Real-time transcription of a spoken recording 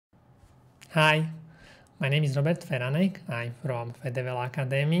Hi, my name is Robert Feranek. I'm from Fedevel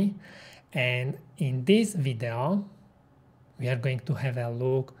Academy, and in this video we are going to have a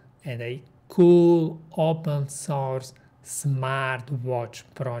look at a cool open source smartwatch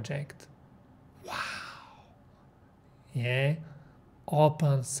project. Wow! Yeah,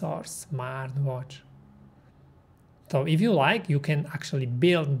 open source smartwatch. So if you like, you can actually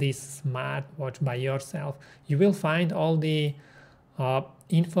build this smartwatch by yourself. You will find all the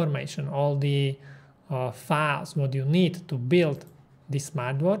information, all the files, what you need to build this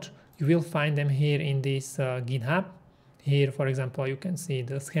smartwatch. You will find them here in this GitHub. Here, for example, you can see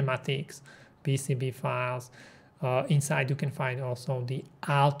the schematics, PCB files. Inside you can find also the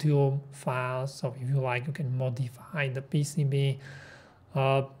Altium files. So if you like, you can modify the PCB.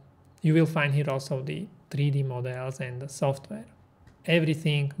 You will find here also the 3D models and the software.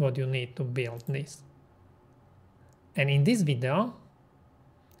 Everything what you need to build this. And in this video,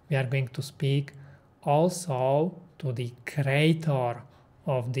 we are going to speak also to the creator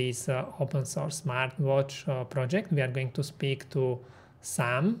of this open source smartwatch project. We are going to speak to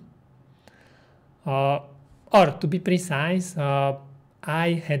Sam. Or to be precise,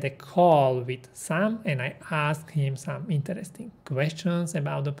 I had a call with Sam and I asked him some interesting questions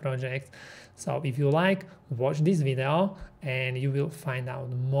about the project. So if you like, watch this video and you will find out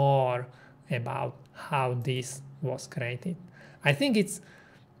more about how this was created. I think it's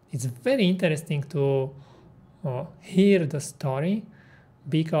very interesting to hear the story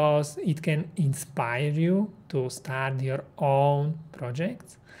because it can inspire you to start your own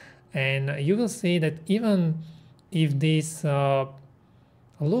projects. And you will see that even if this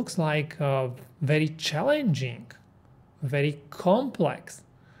looks like very challenging, very complex,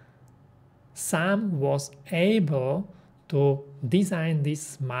 Sam was able to design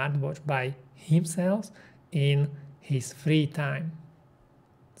this smartwatch by himself in his free time.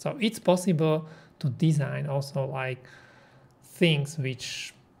 So it's possible to design also like things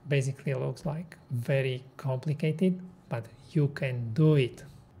which basically looks like very complicated, but you can do it.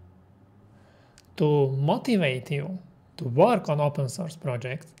 To motivate you to work on open source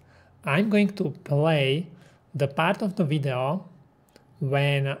projects, I'm going to play the part of the video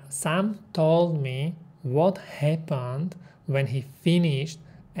when Sam told me what happened when he finished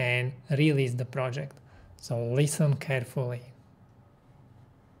and released the project. So listen carefully.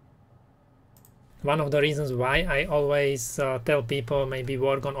 One of the reasons why I always tell people maybe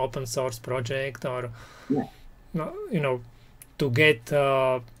work on open source project or, to get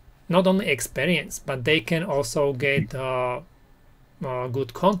not only experience, but they can also get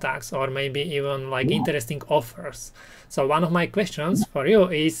good contacts or maybe even like interesting offers. So one of my questions for you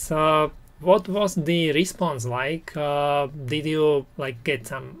is, what was the response like? Did you like get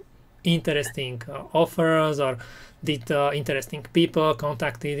some interesting offers, or did interesting people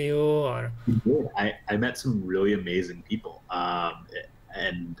contacted you? Or I met some really amazing people,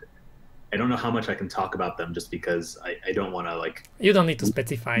 and I don't know how much I can talk about them just because I don't want to like. You don't need to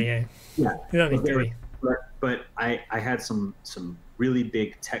specify, yeah. Yeah, You don't need to. but I had some really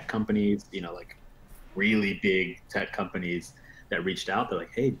big tech companies, like really big tech companies that reached out. They're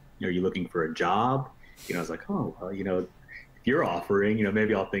like, hey, are you looking for a job? I was like, oh, well, if you're offering,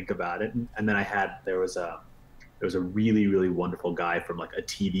 maybe I'll think about it. And then there was a really, really wonderful guy from like a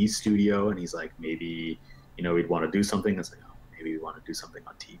TV studio, and he's like, maybe, we'd want to do something. It's like, oh, maybe we want to do something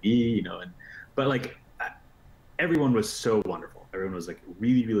on TV, but like everyone was so wonderful. Everyone was like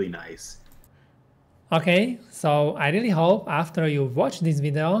really, really nice. Okay, so I really hope after you watch this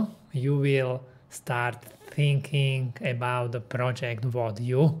video, you will start thinking about the project, what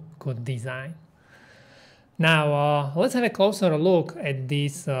you could design. Now, let's have a closer look at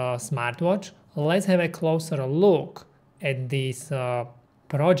this smartwatch. Let's have a closer look at this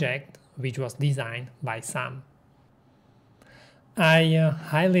project, which was designed by Sam. I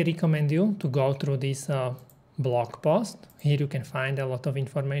highly recommend you to go through this blog post. Here you can find a lot of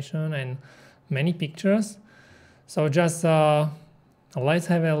information and many pictures. So just let's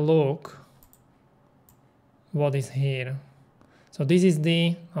have a look what is here. So this is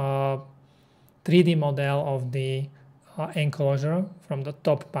the 3D model of the enclosure from the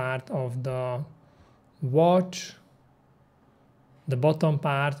top part of the watch, the bottom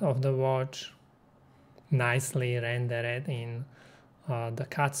part of the watch, nicely rendered in the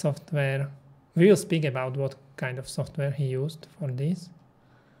CAD software. We will speak about what kind of software he used for this.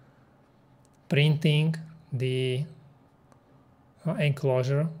 Printing the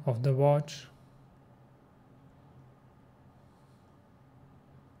enclosure of the watch.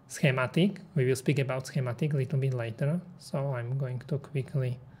 Schematic. We will speak about schematic a little bit later, so I'm going to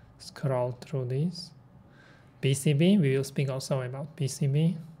quickly scroll through this. PCB. We will speak also about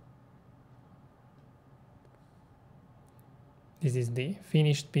PCB. This is the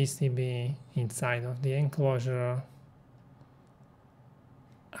finished PCB inside of the enclosure,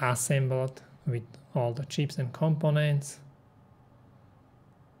 assembled with all the chips and components.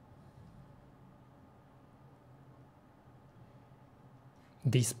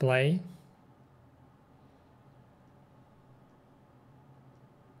 Display.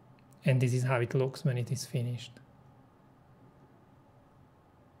 And this is how it looks when it is finished.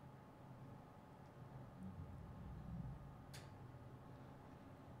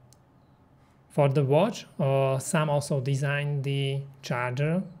 For the watch, Sam also designed the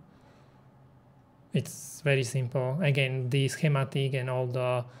charger. It's very simple. Again, the schematic and all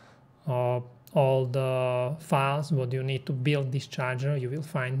the files what you need to build this charger, you will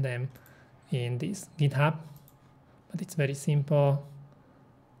find them in this GitHub. But it's very simple.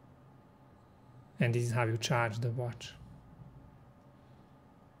 And this is how you charge the watch.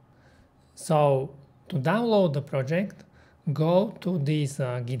 So to download the project, go to this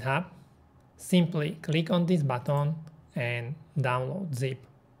GitHub. Simply click on this button and download zip.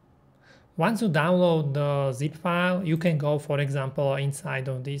 Once you download the zip file, you can go, for example, inside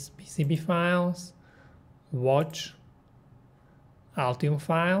of these PCB files, watch, Altium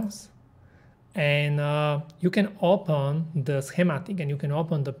files, and you can open the schematic and you can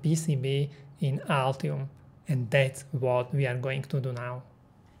open the PCB in Altium. And that's what we are going to do now.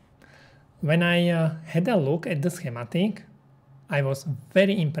 When I had a look at the schematic, I was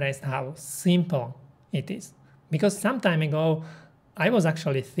very impressed how simple it is. Because some time ago, I was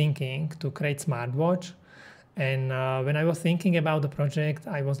actually thinking to create Smartwatch. And when I was thinking about the project,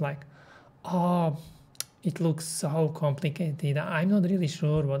 I was like, oh, it looks so complicated. I'm not really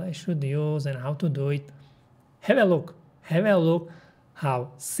sure what I should use and how to do it. Have a look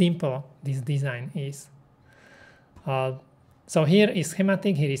how simple this design is. So here is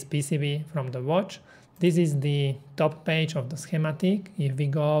schematic, here is PCB from the watch. This is the top page of the schematic. If we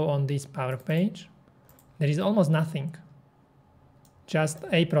go on this power page, there is almost nothing. Just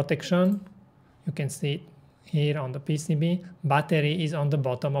a protection. You can see it here on the PCB. Battery is on the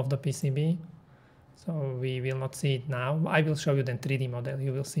bottom of the PCB. So we will not see it now. I will show you the 3D model.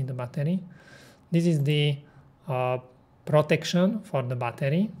 You will see the battery. This is the protection for the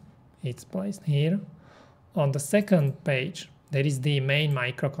battery. It's placed here. On the second page, there is the main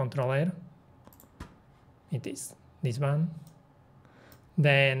microcontroller. It is this one.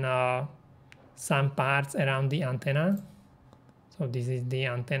 Then some parts around the antenna. So this is the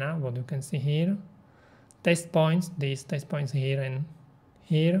antenna, what you can see here. Test points, these test points here and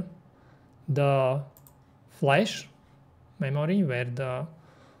here. The flash memory where the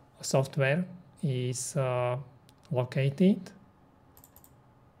software is located.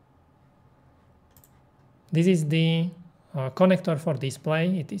 This is the connector for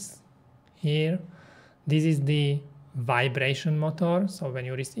display. It is here. This is the vibration motor. So when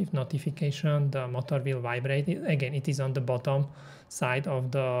you receive notification, the motor will vibrate. Again, it is on the bottom side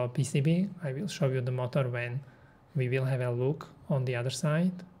of the PCB. I will show you the motor when we will have a look on the other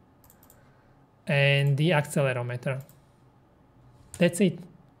side. And the accelerometer. That's it.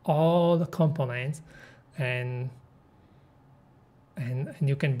 All the components, and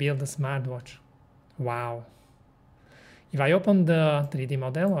you can build a smartwatch. Wow. If I open the 3D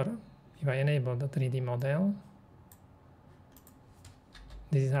model, or if I enable the 3D model,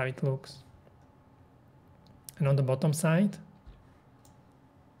 this is how it looks. And on the bottom side,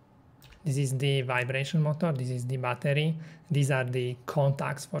 this is the vibration motor, this is the battery, these are the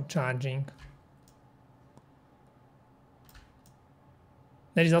contacts for charging.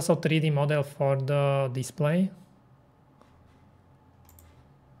 There is also 3D model for the display.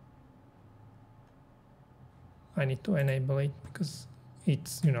 I need to enable it because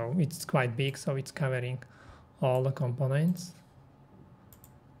it's, it's quite big, so it's covering all the components.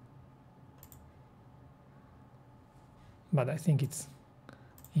 But I think it's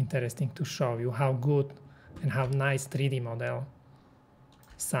interesting to show you how good and how nice 3D model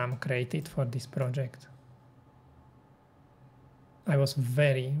Sam created for this project. I was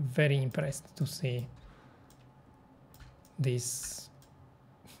very, very impressed to see this.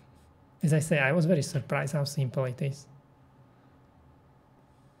 As I say, I was very surprised how simple it is.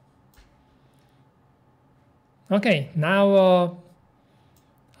 Okay, now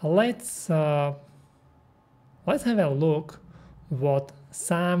let's have a look what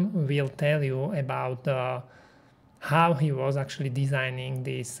Sam will tell you about how he was actually designing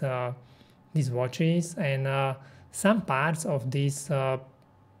these watches, and some parts of this are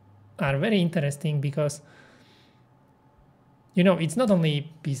very interesting because it's not only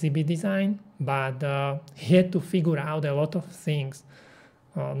PCB design, but he had to figure out a lot of things,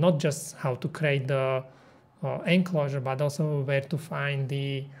 not just how to create the enclosure, but also where to find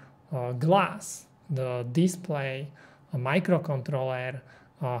the glass, the display, a microcontroller,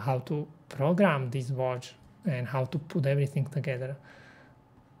 how to program this watch, and how to put everything together.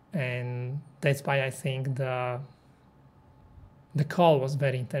 And that's why I think the call was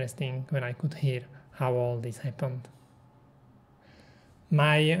very interesting when I could hear how all this happened.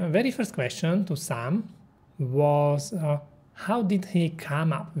 My very first question to Sam was how did he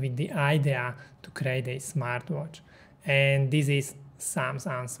come up with the idea to create a smartwatch? And this is Sam's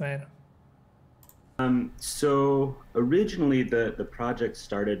answer. So originally the project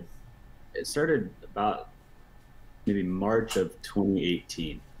started about maybe March of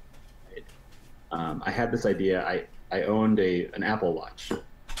 2018. Right? I had this idea. I owned an Apple Watch,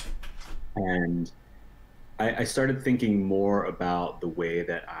 and I started thinking more about the way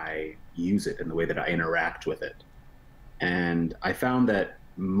that I use it and the way that I interact with it. And I found that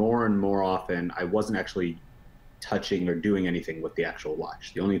more and more often I wasn't actually touching or doing anything with the actual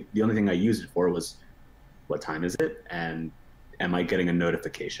watch. The only thing I used it for was what time is it and am I getting a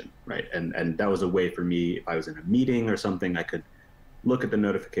notification, right? And that was a way for me, if I was in a meeting or something, I could look at the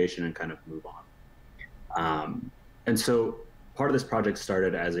notification and kind of move on. And so part of this project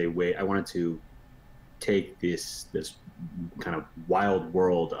started as a way I wanted to take this kind of wild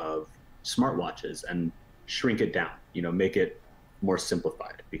world of smartwatches and shrink it down, make it more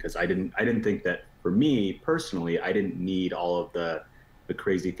simplified, because I didn't think that for me personally, I didn't need all of the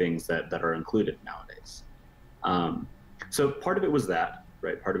crazy things that are included nowadays. So part of it was that,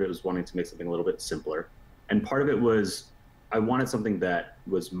 right? Part of it was wanting to make something a little bit simpler. And part of it was I wanted something that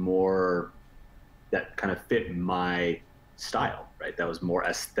was more, that kind of fit my style, right? That was more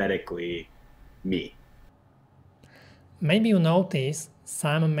aesthetically me. Maybe you noticed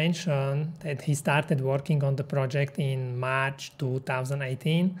Sam mentioned that he started working on the project in March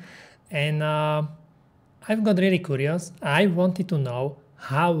 2018. And I've got really curious. I wanted to know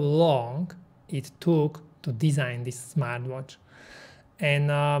how long it took to design this smartwatch.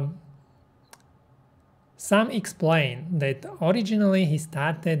 And Sam explained that originally he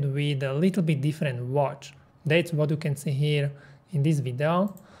started with a little bit different watch. That's what you can see here in this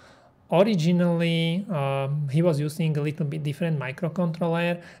video. Originally, he was using a little bit different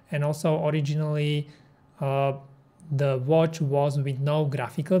microcontroller, and also originally the watch was with no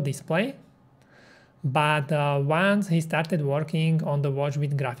graphical display. But once he started working on the watch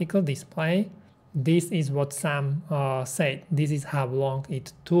with graphical display, this is what Sam said. This is how long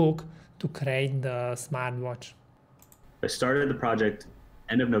it took to create the smartwatch. I started the project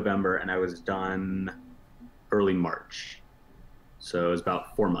end of November and I was done early March. So it was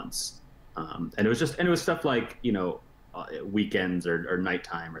about 4 months. And it was stuff like, weekends or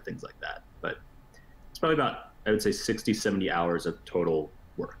nighttime or things like that. But it's probably about, I would say 60, 70 hours of total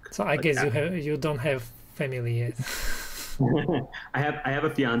work. So I guess you don't have family yet. I have a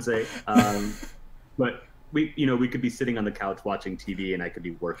fiance, but we could be sitting on the couch watching TV and I could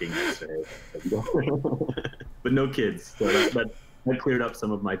be working next day. But no kids. So that cleared up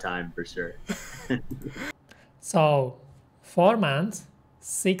some of my time for sure. So 4 months,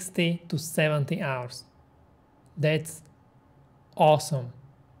 60 to 70 hours. That's awesome.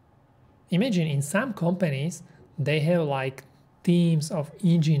 Imagine in some companies, they have like teams of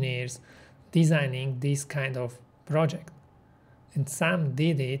engineers designing this kind of project. And Sam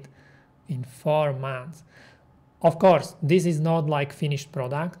did it in 4 months. Of course, this is not like finished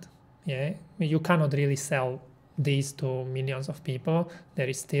product. Yeah, you cannot really sell this to millions of people. There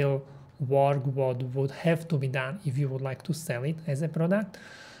is still work what would have to be done if you would like to sell it as a product.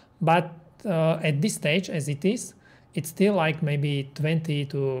 But at this stage, as it is, it's still like maybe 20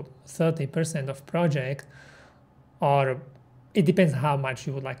 to 30% of project, or it depends how much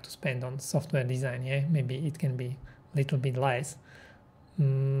you would like to spend on software design. Yeah, maybe it can be a little bit less.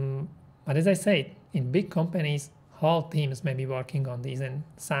 But as I said, in big companies, whole teams may be working on this, and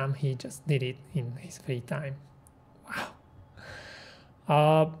Sam, he just did it in his free time.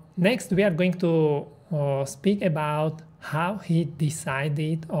 Wow. Next, we are going to speak about how he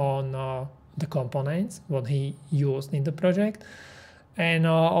decided on the components, what he used in the project. And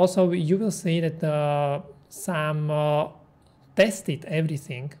also you will see that Sam tested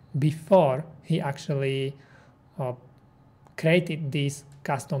everything before he actually created this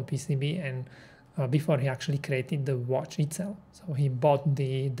custom PCB and before he actually created the watch itself. So he bought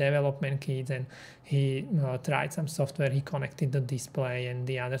the development kits and he tried some software, he connected the display and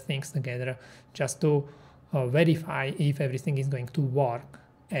the other things together just to verify if everything is going to work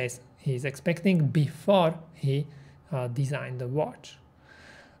as he's expecting before he designed the watch.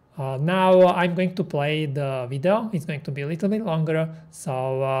 Now I'm going to play the video. It's going to be a little bit longer,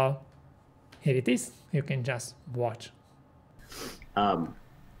 so here it is. You can just watch.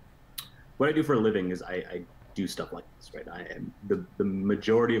 What I do for a living is I do stuff like this, right? I am the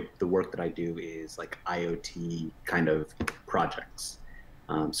majority of the work that I do is like IoT kind of projects.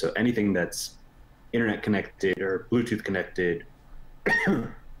 So anything that's internet connected or Bluetooth connected. Oh,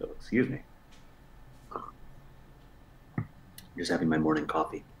 excuse me. Just having my morning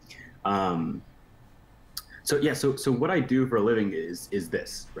coffee. So what I do for a living is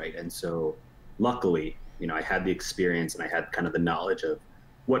this, right? And so luckily, I had the experience and I had kind of the knowledge of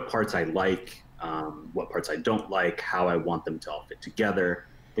what parts I like, what parts I don't like, how I want them to all fit together,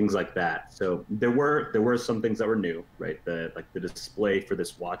 things like that. So there were some things that were new, right? The display for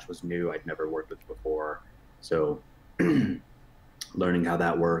this watch was new. I'd never worked with before. So learning how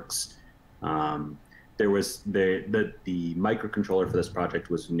that works. There was the microcontroller for this project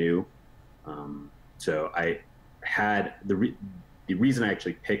was new. So I had the reason I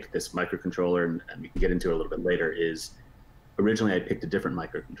actually picked this microcontroller, and we can get into it a little bit later, is originally I picked a different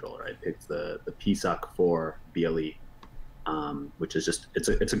microcontroller. I picked the PSOC4 BLE, which is just it's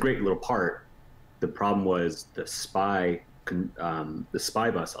a great little part. The problem was the SPI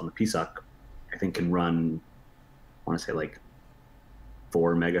bus on the PSOC, I think, can run, I want to say like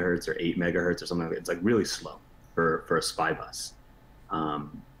 4 megahertz or 8 megahertz or something like that. It's like really slow for a SPI bus,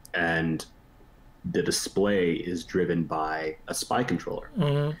 and the display is driven by a SPI controller,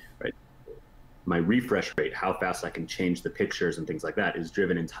 right? My refresh rate, how fast I can change the pictures and things like that, is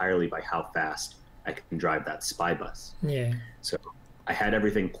driven entirely by how fast I can drive that SPI bus. Yeah. So I had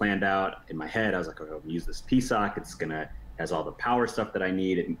everything planned out in my head. I was like, okay, I'll use this PSOC. Has all the power stuff that I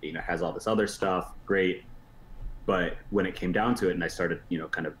need. It has all this other stuff. Great. But when it came down to it and I started,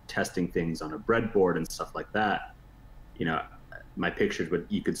 kind of testing things on a breadboard and stuff like that, my pictures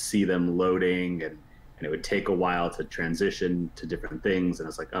you could see them loading and it would take a while to transition to different things. And I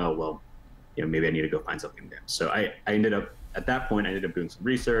was like, oh, well, maybe I need to go find something there. So I ended up doing some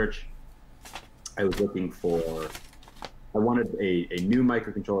research. I was looking I wanted a new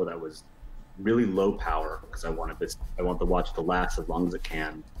microcontroller that was really low power because I want the watch to last as long as it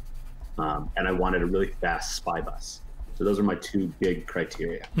can. And I wanted a really fast SPI bus. So those are my two big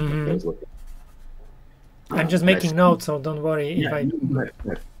criteria. Mm-hmm. I was looking. I'm just making notes, so don't worry if I.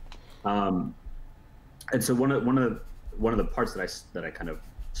 And so one of the parts that I kind of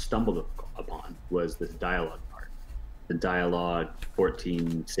stumbled upon was this dialogue part, the dialogue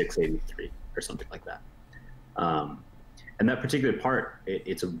 14683 or something like that. And that particular part,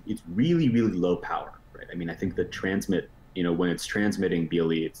 it's really, really low power, right? I mean, I think the transmit, when it's transmitting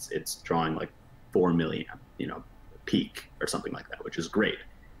BLE, it's drawing like 4 milliamp, peak or something like that, which is great.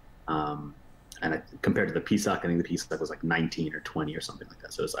 And compared to the PSOC, I think the PSOC was like 19 or 20 or something like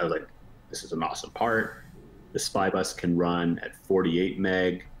that. So I was like, this is an awesome part. The SPI bus can run at 48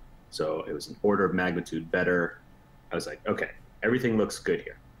 meg. So it was an order of magnitude better. I was like, okay, everything looks good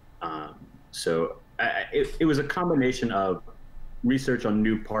here. So it was a combination of research on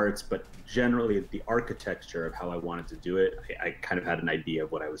new parts, but generally the architecture of how I wanted to do it, I kind of had an idea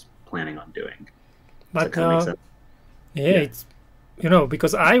of what I was planning on doing. But it's,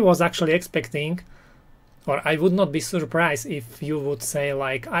 because I was actually expecting, or I would not be surprised if you would say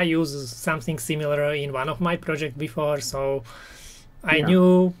like, I use something similar in one of my projects before, so I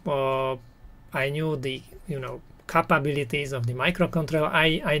knew the capabilities of the microcontroller.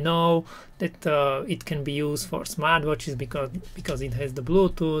 I know that it can be used for smartwatches because it has the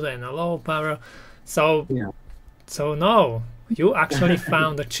Bluetooth and a low power. So no, you actually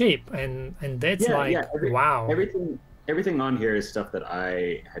found a chip, and that's wow. Everything on here is stuff that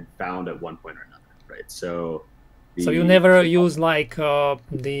I had found at one point or another, right? So you never used like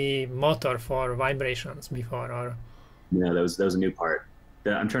the motor for vibrations before, or? No, that was a new part.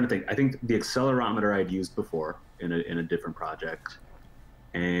 I'm trying to think. I think the accelerometer I'd used before in a different project,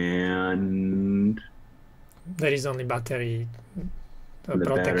 and there is only battery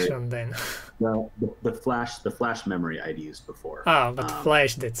protection then. Well, the flash memory I'd used before. Oh, but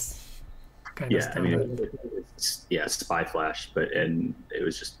flash, that's kind of standard. I mean, it's SPI flash, and it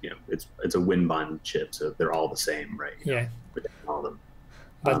was just it's a WinBond chip, so they're all the same, right? All of them.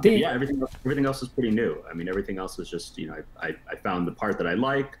 But everything else is pretty new. I mean, everything else is just I found the part that I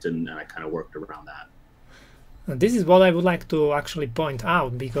liked, and I kind of worked around that. And this is what I would like to actually point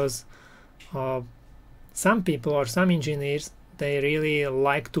out, because some people or some engineers, they really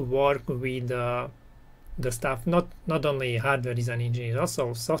like to work with the stuff, not only hardware design engineers,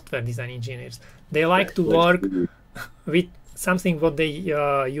 also software design engineers. They like to work with something what they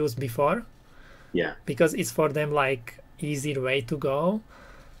used before, because it's for them like easier way to go.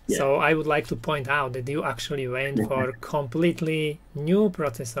 Yeah. So I would like to point out that you actually went for completely new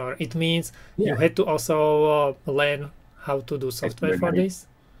processor. It means you Yeah. had to also learn how to do software for this.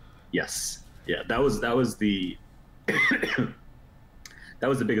 Yes. Yeah. That was the that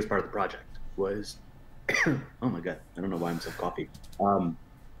was the biggest part of the project was oh my God, I don't know why I'm so coffee.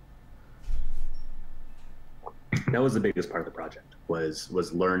 That was the biggest part of the project was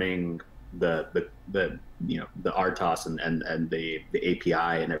learning the the RTOS and the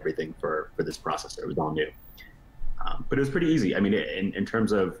API and everything for this processor. It was all new, but it was pretty easy. I mean, in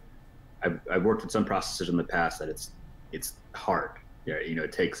terms of I've worked with some processors in the past that it's hard. Yeah,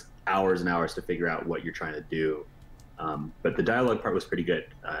 it takes hours and hours to figure out what you're trying to do. But the dialogue part was pretty good.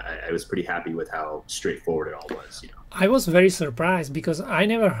 I was pretty happy with how straightforward it all was. I was very surprised because I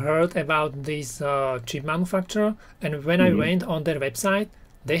never heard about this chip manufacturer, and when I went on their website,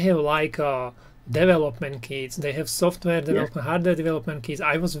 they have like development kits, they have software development, hardware development kits.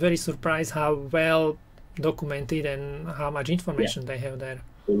 I was very surprised how well documented and how much information they have there.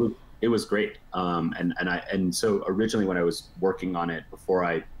 It was great. And so originally when I was working on it before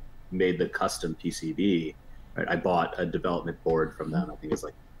I made the custom PCB, right, I bought a development board from them. I think it's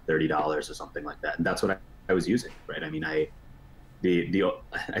like $30 or something like that, and that's what I was using. Right. I mean, I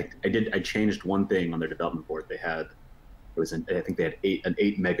changed one thing on their development board. They had I think they had an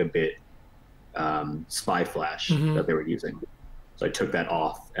 8 megabit SPI flash that they were using. So I took that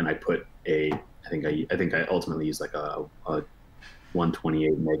off and I put I think I ultimately used like a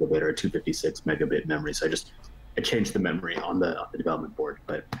 128 megabit or a 256 megabit memory. So I changed the memory on the development board.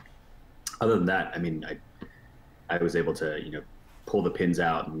 But other than that, I mean, I was able to pull the pins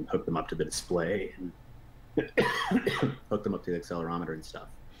out and hook them up to the display and hook them up to the accelerometer and stuff.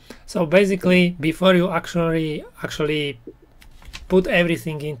 So basically, before you actually put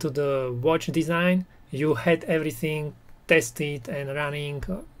everything into the watch design, you had everything tested and running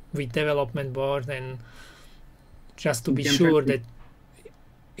with development board, and just to be sure that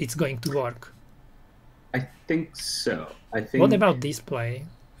it's going to work. I think so. I think. What about display?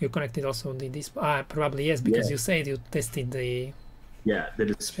 You connected also the display? Probably yes, because you said you tested the. Yeah, the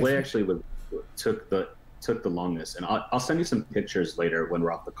display actually took the longest, and I'll send you some pictures later when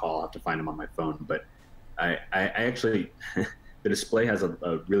we're off the call. I'll have to find them on my phone, but I actually the display has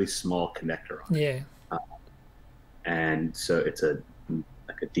a really small connector on it. Yeah. And so it's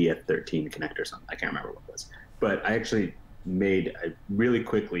like a DF13 connector or something. I can't remember what it was, but I actually really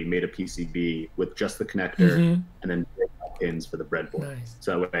quickly made a PCB with just the connector and then pins for the breadboard. Nice.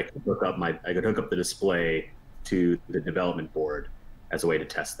 So I could hook up the display to the development board as a way to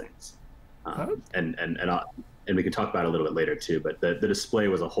test things. And we can talk about it a little bit later too, but the display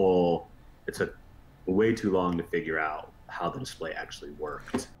was it took way too long to figure out how the display actually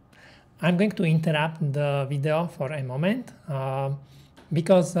worked. I'm going to interrupt the video for a moment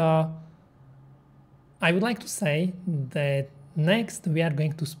because I would like to say that next we are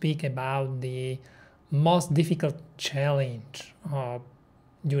going to speak about the most difficult challenge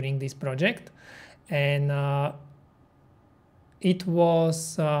during this project, and it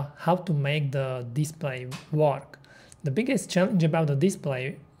was how to make the display work. The biggest challenge about the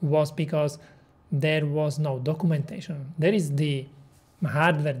display was because there was no documentation. There is the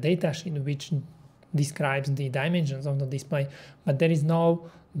hardware datasheet which describes the dimensions of the display, but there is no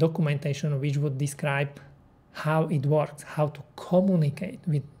documentation which would describe how it works, how to communicate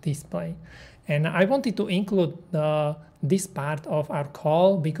with display. And I wanted to include this part of our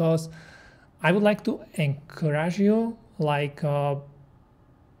call because I would like to encourage you, like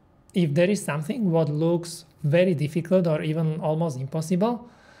if there is something what looks very difficult or even almost impossible,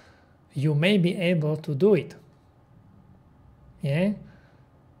 you may be able to do it. Yeah.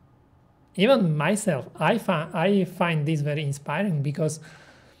 Even myself, I find this very inspiring because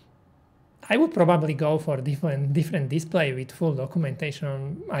I would probably go for different display with full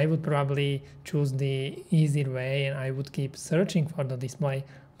documentation. I would probably choose the easier way and I would keep searching for the display.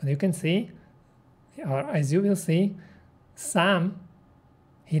 But you can see, or as you will see, Sam,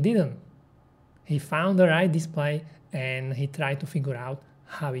 he didn't. He found the right display and he tried to figure out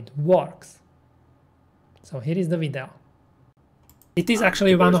how it works. So here is the video. It is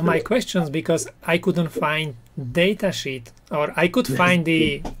actually one of my questions because I couldn't find datasheet, or I could find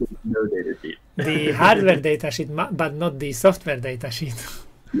the the hardware datasheet, but not the software datasheet.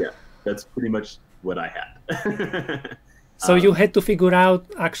 Yeah, that's pretty much what I had. So you had to figure out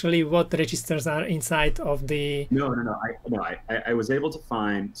actually what registers are inside of the. No. I was able to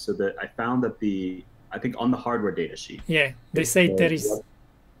find, so that I found that I think on the hardware datasheet. Yeah, they say there is.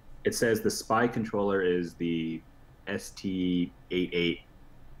 It says the SPI controller is the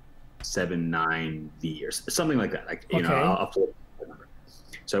ST8879V or something like that. Like, I'll flip the number.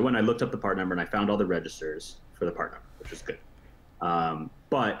 So I went, I looked up the part number, and I found all the registers for the part number, which is good.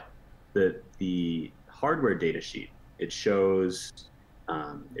 But the hardware data sheet, it shows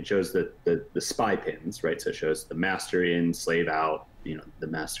the SPI pins, right? So it shows the master in, slave out, the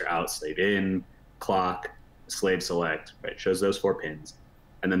master out, slave in, clock, slave select, right? It shows those 4 pins.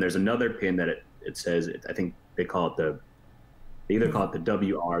 And then there's another pin that it says, I think they either call it the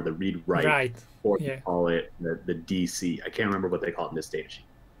WR, the read write, or they call it the DC. I can't remember what they call it in this data sheet.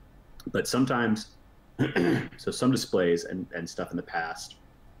 But sometimes, so some displays and stuff in the past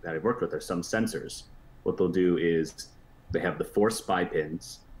that I've worked with, are some sensors. What they'll do is they have the 4 SPI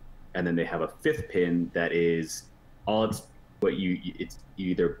pins, and then they have a 5th pin that is all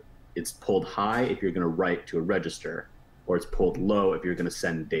it's pulled high if you're going to write to a register, or it's pulled low if you're going to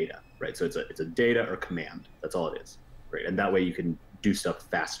send data, right? So it's a data or command. That's all it is, right? And that way you can do stuff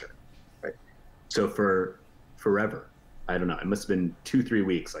faster, right? So for forever, I don't know, it must have been 2-3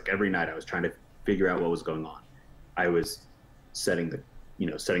 weeks. Like every night I was trying to figure out what was going on. I was setting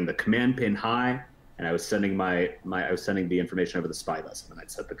the command pin high, and I was sending the information over the SPI bus, and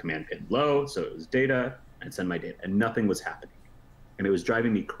I'd set the command pin low, so it was data, and I'd send my data, and nothing was happening. And it was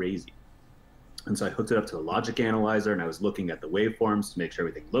driving me crazy. And so I hooked it up to the logic analyzer, and I was looking at the waveforms to make sure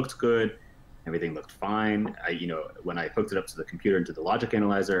everything looked good, everything looked fine. When I hooked it up to the computer and to the logic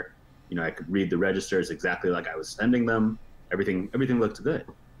analyzer, I could read the registers exactly like I was sending them. Everything looked good.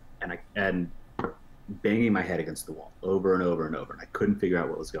 And banging my head against the wall over and over and over, and I couldn't figure out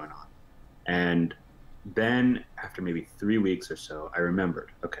what was going on. And then after maybe 3 weeks or so, I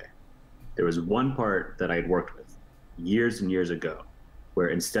remembered, okay, there was one part that I had worked with years and years ago, where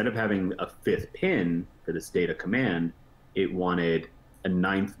instead of having a 5th pin for this data command, it wanted a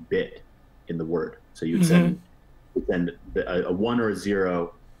 9th bit in the word. So you would send a 1 or a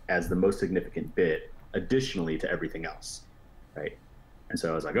 0 as the most significant bit additionally to everything else, right? And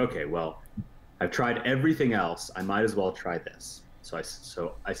so I was like, okay, well, I've tried everything else. I might as well try this. So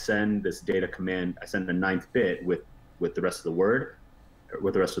I send this data command, I send a 9th bit with the rest of the word,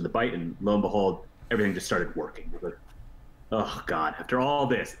 with the rest of the byte, and lo and behold, everything just started working. Oh God, after all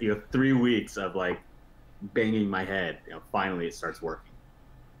this, 3 weeks of like banging my head, finally it starts working.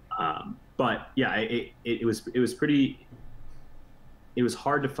 But yeah, it was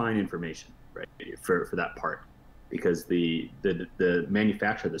hard to find information, right, for that part, because the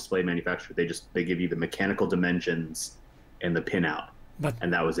manufacturer, the display manufacturer, they give you the mechanical dimensions and the pin out,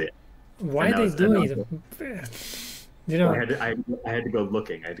 and that was it. Why they do it? I had to go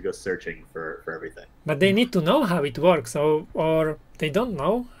looking. I had to go searching for everything. But they need to know how it works, or they don't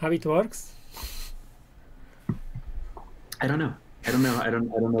know how it works. I don't know. I don't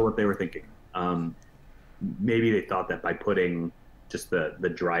know what they were thinking. Maybe they thought that by putting just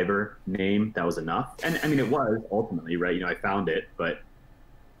the driver name, that was enough. And I mean, it was ultimately, right? I found it, but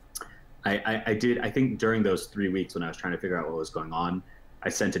I think during those 3 weeks when I was trying to figure out what was going on, I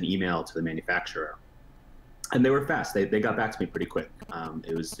sent an email to the manufacturer, and they were fast. They got back to me pretty quick.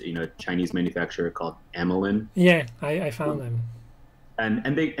 It was a Chinese manufacturer called Amelin. Yeah, I found them.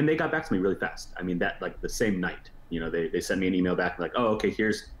 And they got back to me really fast. I mean, that like the same night. They sent me an email back like, oh, okay,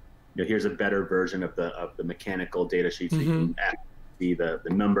 here's a better version of the mechanical data sheet, so you can see the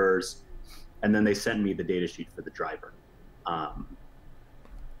numbers, and then they sent me the data sheet for the driver.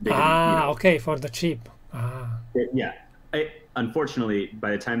 Okay, for the chip. Yeah. Unfortunately,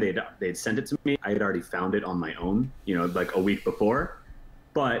 by the time they'd sent it to me, I had already found it on my own, like a week before.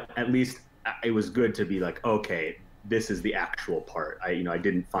 But at least it was good to be like, okay, this is the actual part. I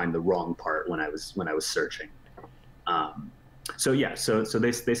didn't find the wrong part when I was searching. So yeah, so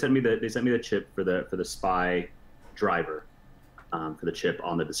they sent me the chip for the SPI driver, for the chip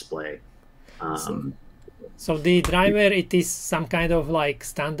on the display. So the driver, it is some kind of like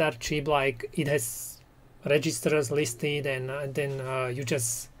standard chip, like it has registers listed, and then there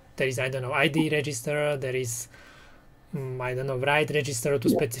is, I don't know, ID register, there is I don't know, write register to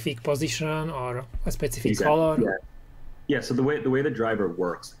specific position or a specific color. Yeah. So the way the driver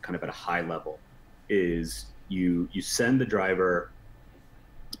works, kind of at a high level, is you send the driver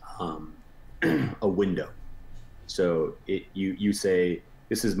a window. So you say,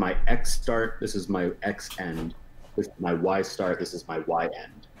 this is my X start, this is my X end, this is my Y start, this is my Y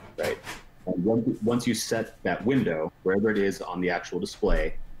end, right? And once you set that window, wherever it is on the actual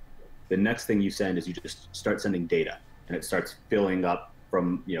display, the next thing you send is you just start sending data, and it starts filling up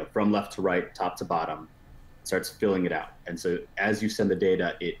from left to right, top to bottom, starts filling it out. And so as you send the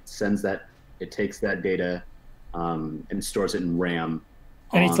data, it takes that data and stores it in RAM.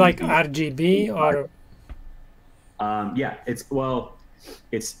 And it's like RGB or? Yeah, it's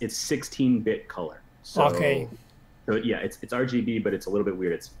 16-bit color. So, okay. So yeah, it's RGB, but it's a little bit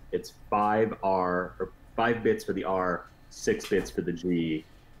weird. It's 5R or 5 bits for the R, 6 bits for the G,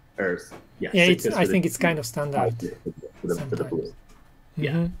 or yeah, Yeah, 6 bits I for the think G, it's kind of standard 5 bits for the sometimes. blue.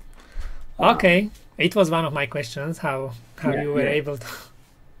 Yeah. Okay, it was one of my questions, how Yeah, you were yeah. able to.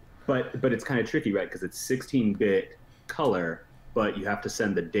 But it's kind of tricky, right? Because it's 16-bit color, but you have to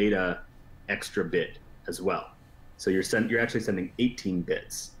send the data extra bit as well. So you're actually sending 18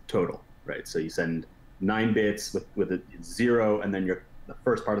 bits total, right? So you send 9 bits with a 0, and then the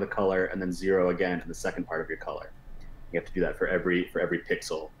first part of the color, and then 0 again in the second part of your color. You have to do that for every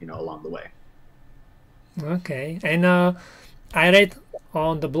pixel, along the way. Okay, and I read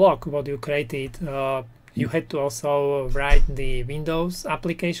on the blog what you created. You had to also write the Windows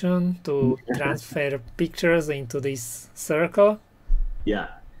application to transfer pictures into this circle. Yeah,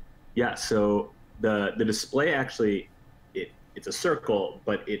 yeah. So the display actually it's a circle,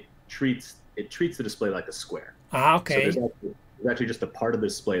 but it treats the display like a square. Ah, So okay. there's actually just a part of the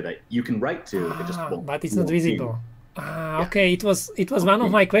display that you can write to. It just won't. But it's You not won't see it. visible. Ah, Yeah. okay. It was one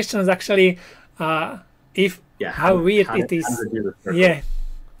of my questions actually. If Yeah. how weird How it does is. it do the circle? Yeah.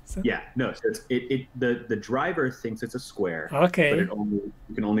 Yeah. No. So the driver thinks it's a square, but Okay. you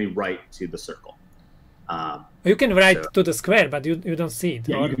can only write to the circle. You can write So to the square, but you don't see it.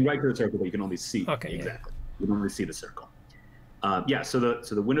 yeah, Or you can write to the circle, but you can only see okay. exactly. You can only see the circle. Yeah. So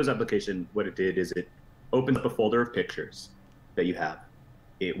the Windows application, what it did is it opens up a folder of pictures that you have.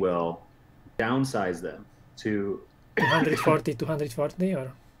 It will downsize them to 240, 240, or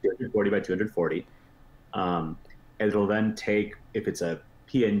 240 by 240. It'll then take, if it's a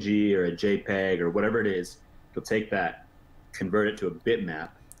PNG or a JPEG or whatever it is, it'll take that, convert it to a bitmap.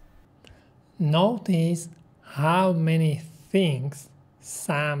 Notice how many things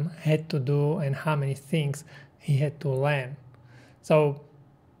Sam had to do and how many things he had to learn. So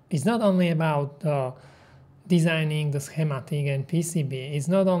it's not only about designing the schematic and PCB. It's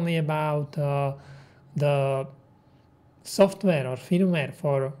not only about the software or firmware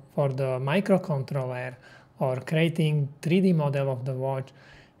for the microcontroller or creating 3D model of the watch.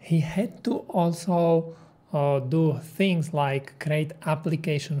 He had to also do things like create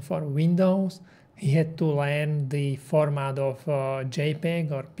application for Windows. He had to learn the format of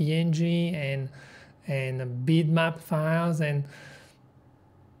JPEG or PNG and bitmap files, and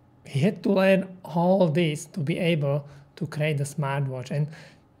he had to learn all this to be able to create the smartwatch. And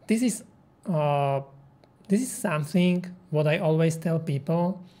this is something what I always tell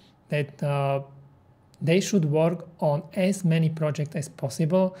people, that they should work on as many projects as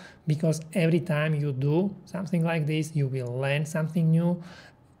possible, because every time you do something like this, you will learn something new.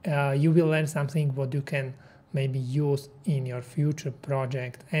 You will learn something what you can maybe use in your future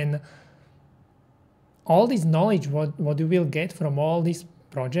project. And all this knowledge, what you will get from all these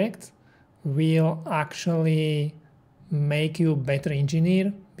projects, will actually make you better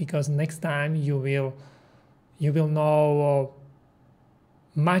engineer, because next time you will know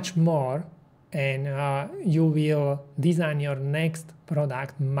much more, and you will design your next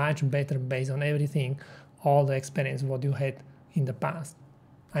product much better based on everything, all the experience what you had in the past.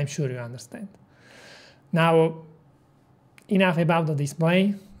 I'm sure you understand. Now, enough about the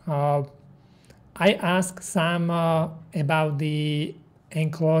display. I asked Sam about the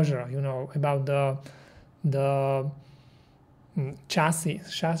enclosure, about the chassis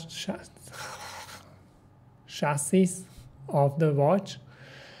of the watch.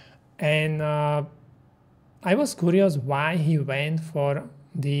 And I was curious why he went for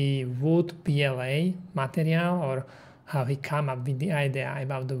the wood PLA material, or how he come up with the idea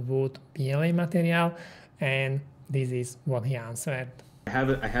about the wood PLA material. And this is what he answered. I have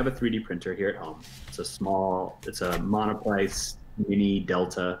a 3D printer here at home. It's a monoprice mini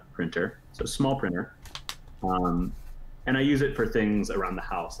Delta printer. So small printer. And I use it for things around the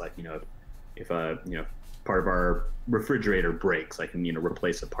house, like, if part of our refrigerator breaks, I can,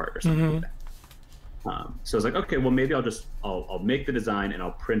 replace a part or something like that. So I was like, okay, well, maybe I'll make the design and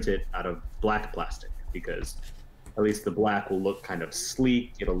I'll print it out of black plastic, because at least the black will look kind of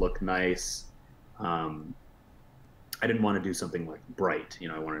sleek. It'll look nice. I didn't want to do something like bright,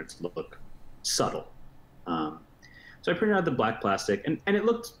 I wanted it to look subtle. So I printed out the black plastic, and it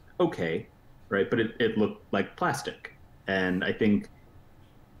looked okay, right? But it looked like plastic. And I think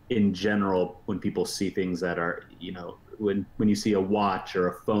in general, when people see things that are, when you see a watch or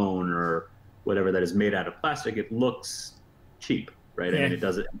a phone or whatever that is made out of plastic, it looks cheap, right? Yeah. I mean,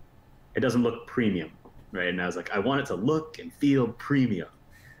 it doesn't look premium, right? And I was like, I want it to look and feel premium.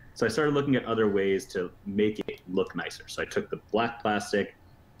 So I started looking at other ways to make it look nicer. So I took the black plastic.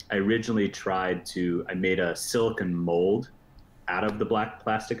 I originally I made a silicone mold out of the black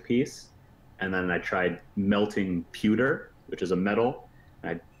plastic piece. and then I tried melting pewter, which is a metal.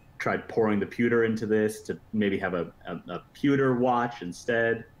 I tried pouring the pewter into this to maybe have a pewter watch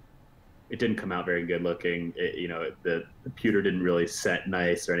instead. It didn't come out very good looking. The pewter didn't really set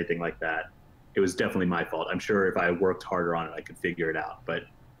nice or anything like that. It was definitely my fault. I'm sure if I worked harder on it, I could figure it out. But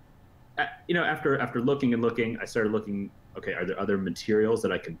after looking and looking, I started looking. Okay, are there other materials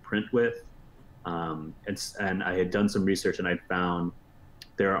that I can print with? And I had done some research, and I found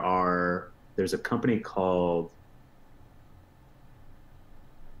there's a company called,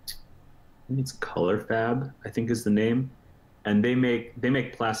 I think it's Color Fab, I think is the name, and they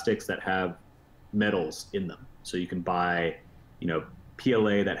make plastics that have metals in them. So you can buy,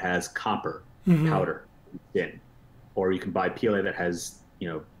 PLA that has copper powder in, or you can buy PLA that has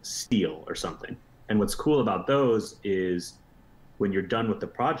steel or something. And what's cool about those is when you're done with the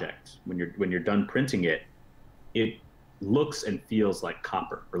project, when you're done printing it, it looks and feels like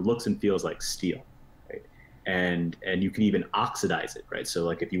copper, or looks and feels like steel, right? And you can even oxidize it, right? So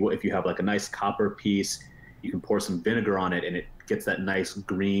like if you have like a nice copper piece, you can pour some vinegar on it, and it gets that nice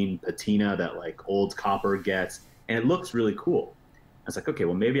green patina that like old copper gets, and it looks really cool. I was like, okay,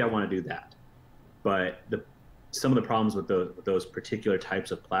 well maybe I want to do that. But some of the problems with those particular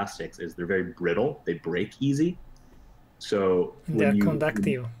types of plastics is they're very brittle. They break easy. So they're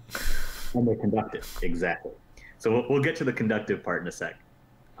conductive. And they're conductive, exactly. So we'll get to the conductive part in a sec.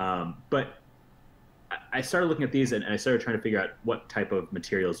 But I started looking at these, and I started trying to figure out what type of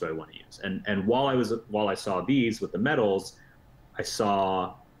materials do I want to use. And while I saw these with the metals, I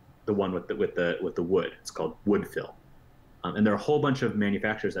saw the one with the wood. It's called wood fill, and there are a whole bunch of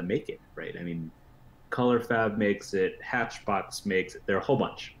manufacturers that make it, right? I mean, Color Fab makes it, Hatchbox makes it. There are a whole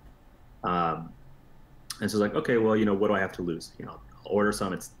bunch. And so it's like, okay, well, what do I have to lose? I'll order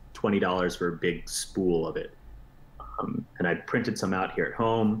some. It's $20 for a big spool of it. And I printed some out here at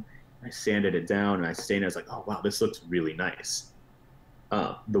home. I sanded it down, and I stained it. I was like, oh, wow, this looks really nice.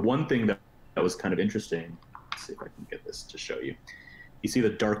 The one thing that was kind of interesting, let's see if I can get this to show you. You see the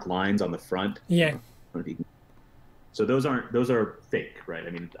dark lines on the front? Yeah. So those are fake, right? I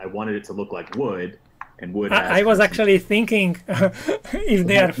mean, I wanted it to look like wood, and wood. I was actually thinking if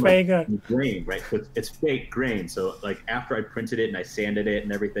they are fake. Grain, right? So it's fake grain. So like after I printed it and I sanded it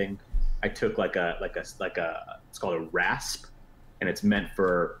and everything, I took like a it's called a rasp, and it's meant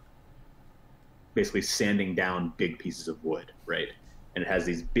for basically sanding down big pieces of wood, right? And it has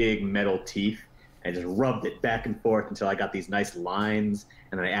these big metal teeth. I just rubbed it back and forth until I got these nice lines,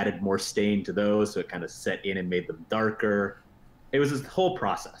 and then I added more stain to those, so it kind of set in and made them darker. It was this whole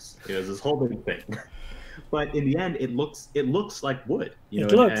process. It was this whole big thing. But in the end, it looks like wood.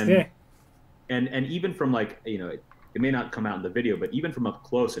 And even from like, it may not come out in the video, but even from up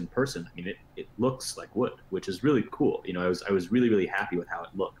close in person, I mean, it looks like wood, which is really cool. I was really, really happy with how it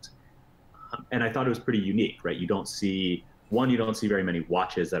looked. And I thought it was pretty unique, right? You don't see very many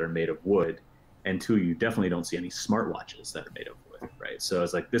watches that are made of wood, and two, you definitely don't see any smartwatches that are made of wood, right? So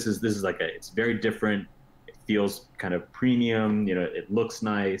it's like, this is like it's very different. It feels kind of premium, it looks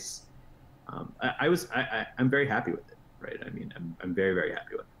nice. I'm very happy with it, right? I mean, I'm very, very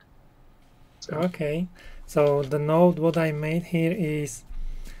happy with it. So. Okay, so the note what I made here is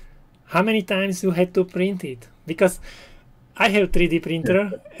how many times you had to print it, because I have 3D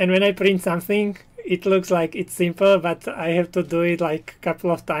printer, and when I print something, it looks like it's simple, but I have to do it like a couple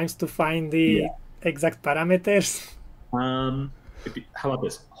of times to find the exact parameters. How about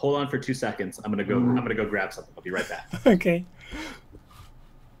this? Hold on for 2 seconds. I'm gonna go grab something. I'll be right back. Okay.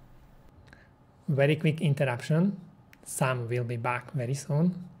 Very quick interruption. Sam will be back very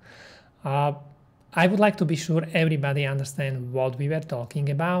soon. I would like to be sure everybody understands what we were talking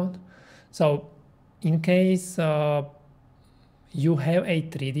about. So in case you have a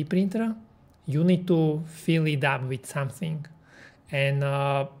 3D printer, you need to fill it up with something. And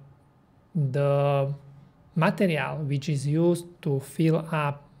the material which is used to fill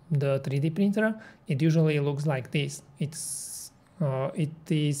up the 3D printer, it usually looks like this. It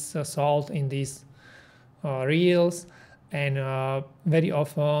is salt in these reels, and very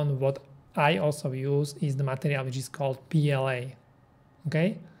often what I also use is the material which is called PLA.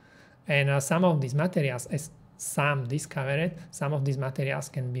 Okay, and some of these materials, as Sam discovered, some of these materials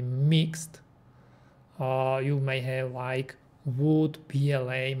can be mixed. You may have like wood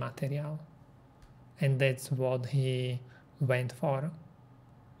PLA material, and that's what he went for.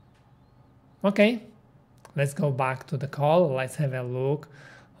 Okay, let's go back to the call. Let's have a look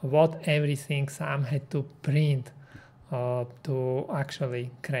what everything Sam had to print to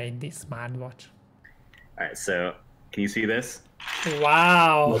actually create this smartwatch. All right, so can you see this?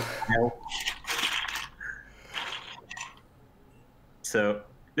 Wow. So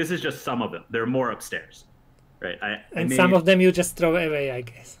this is just some of them. There are more upstairs, right? And some of them you just throw away, I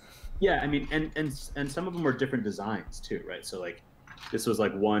guess. Yeah, I mean, and some of them were different designs too, right? So like, this was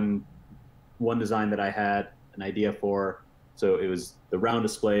like one design that I had an idea for. So it was the round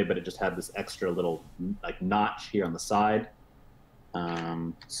display, but it just had this extra little like notch here on the side.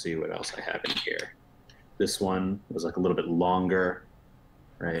 Let's see what else I have in here. This one was like a little bit longer,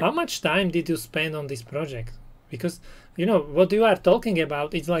 right? How much time did you spend on this project? Because you know what you are talking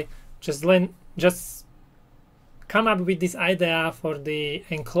about, it's like just come up with this idea for the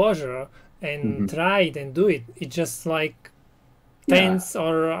enclosure and try it and do it. It's just like tens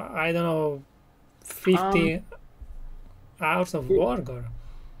or I don't know, 50 hours of work, or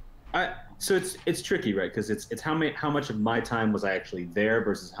so it's tricky, right? Because it's how much of my time was I actually there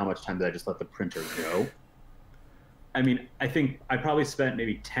versus how much time did I just let the printer go. I mean, I think I probably spent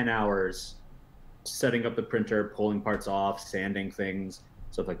maybe 10 hours setting up the printer, pulling parts off, sanding things,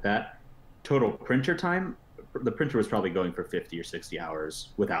 stuff like that. Total printer time, the printer was probably going for 50 or 60 hours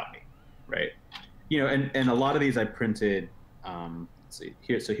without me, right? You know, and a lot of these I printed, let's see,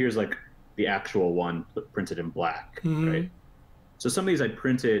 here's like the actual one printed in black, right? So some of these I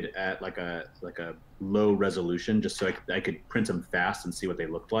printed at like a low resolution just so I could print them fast and see what they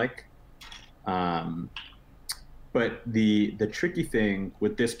looked like. But the tricky thing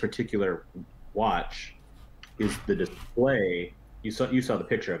with this particular watch is the display. You saw the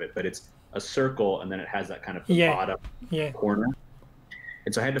picture of it, but it's a circle and then it has that kind of bottom corner.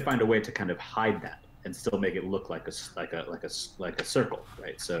 And so I had to find a way to kind of hide that and still make it look like a circle,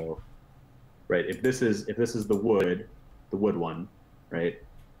 right? So, right, if this is the wood one, right?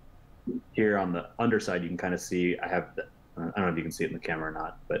 Here on the underside, you can kind of see I have I don't know if you can see it in the camera or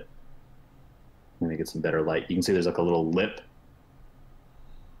not, but let me get some better light. You can see there's like a little lip.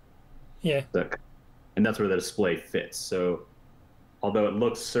 Yeah. And that's where the display fits. So although it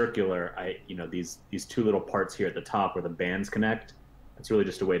looks circular, these two little parts here at the top where the bands connect, it's really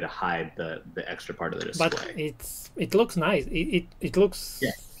just a way to hide the extra part of the display. But it looks nice. It looks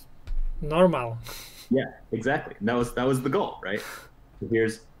normal. Yeah, exactly. And that was the goal, right? So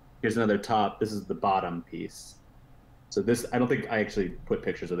here's another top. This is the bottom piece. So this, I don't think I actually put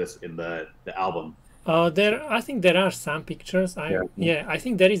pictures of this in the album. I think there are some pictures. I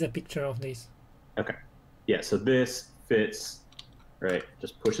think there is a picture of this. Okay. Yeah, so this fits, right?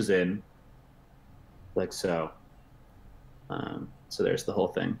 Just pushes in like so. So there's the whole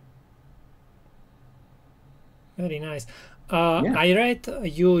thing. Very nice. I read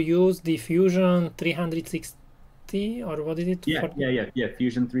you use the Fusion 360, or what is it? Yeah,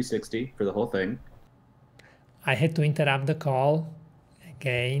 Fusion 360 for the whole thing. I had to interrupt the call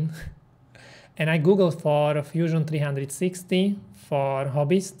again. And I Googled for Fusion 360 for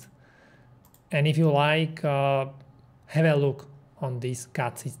hobbyists. And if you like, have a look on this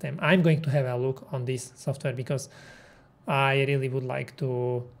CAD system. I'm going to have a look on this software because I really would like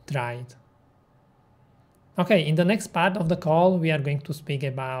to try it. Okay, in the next part of the call, we are going to speak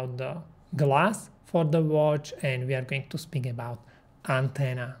about the glass for the watch, and we are going to speak about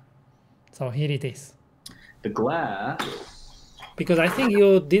antenna. So here it is. The glass. Because I think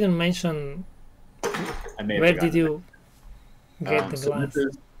you didn't mention where did you get the glass.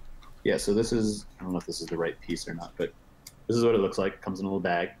 So this is, I don't know if this is the right piece or not, but this is what it looks like. It comes in a little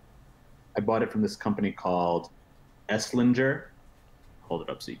bag. I bought it from this company called Esslinger. Hold it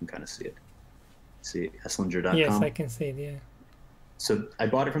up so you can kind of see it. See, Esslinger.com. Yes, I can see it, yeah. So I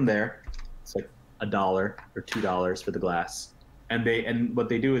bought it from there. It's like $1 or $2 for the glass. And what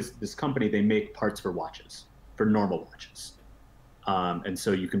they do is, this company, they make parts for watches, for normal watches. And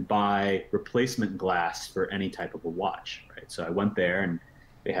so you can buy replacement glass for any type of a watch, right? So I went there and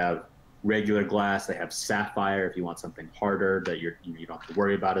they have regular glass, they have sapphire if you want something harder that you don't have to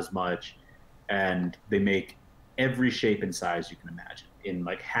worry about as much. And they make every shape and size you can imagine in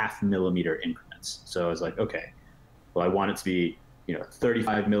like 0.5 millimeter increments. So I was like, okay, well, I want it to be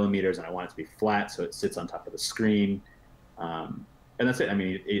 35 millimeters and I want it to be flat so it sits on top of the screen. And that's it. I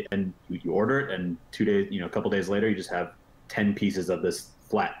mean, and you order it, and 2 days, a couple days later, you just have 10 pieces of this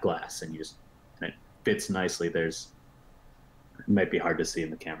flat glass, and it fits nicely. It might be hard to see in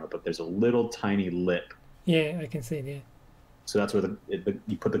the camera, but there's a little tiny lip. Yeah, I can see it. Yeah. So that's where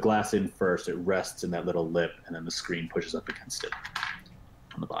you put the glass in first. It rests in that little lip, and then the screen pushes up against it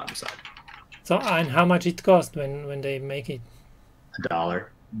on the bottom side. So, and how much it cost when they make it?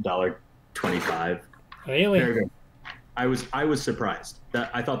 $1.25. Really? Very good. I was surprised.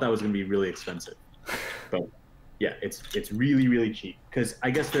 I thought that was going to be really expensive, but yeah, it's really, really cheap, because I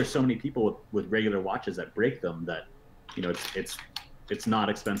guess there's so many people with regular watches that break them that it's not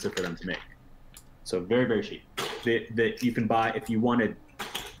expensive for them to make. So very, very cheap. That you can buy if you wanted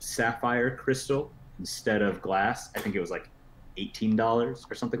sapphire crystal instead of glass. I think it was like $18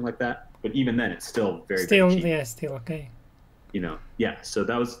 or something like that. But even then, it's still very cheap. Yeah, still okay. Yeah. So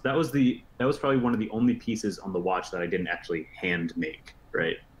that was probably one of the only pieces on the watch that I didn't actually hand make.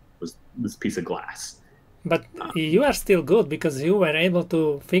 Right, was this piece of glass. But you are still good because you were able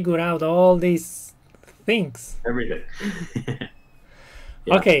to figure out all these things. Everything.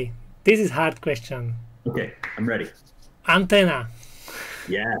 Yeah. Okay, this is hard question. Okay, I'm ready. Antenna.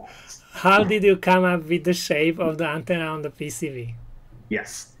 Yes. How did you come up with the shape of the antenna on the PCB?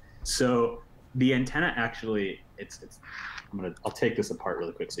 Yes. So the antenna actually, I'll take this apart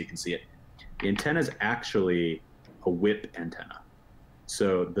really quick so you can see it. The antenna is actually a whip antenna.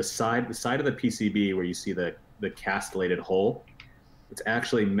 So the side of the PCB where you see the castellated hole, it's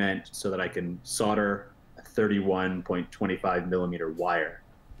actually meant so that I can solder a 31.25 millimeter wire,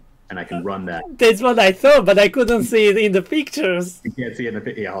 and I can run that. That's what I thought, but I couldn't see it in the pictures. You can't see it in the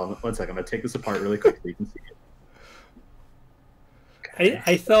picture. Yeah, hold on 1 second. I'm gonna take this apart really quick so you can see it. Okay.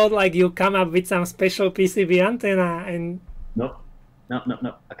 I thought like you come up with some special PCB antenna and. Nope.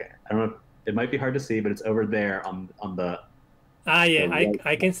 Okay, I don't know. It might be hard to see, but it's over there on the. Ah, yeah,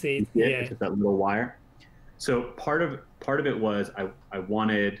 I can see it. Yeah, it's just that little wire. So part of it was I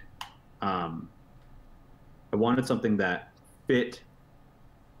wanted something that fit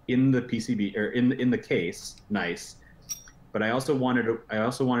in the PCB or in the case, nice. But I also wanted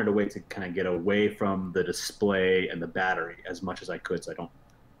a way to kind of get away from the display and the battery as much as I could, so I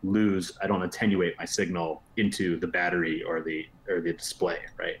don't attenuate my signal into the battery or the display,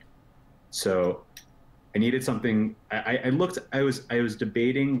 right? So I needed something. I was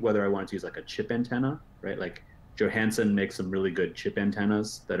debating whether I wanted to use like a chip antenna, right? Like Johansson makes some really good chip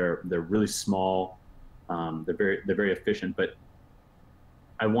antennas they're really small. They're very efficient, but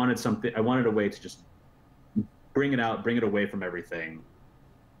I wanted a way to just bring it away from everything.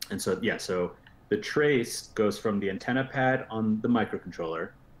 And so the trace goes from the antenna pad on the microcontroller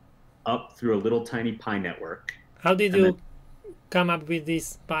up through a little tiny Pi network. How did you come up with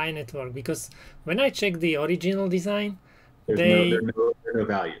this Pi network? Because when I check the original design, there are no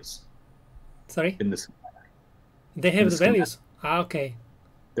values. Sorry? In this. They have the values. Ah, okay.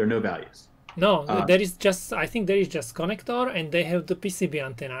 There are no values. No, there is just, I think there is just connector, and they have the PCB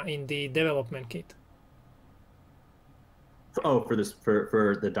antenna in the development kit. Oh, for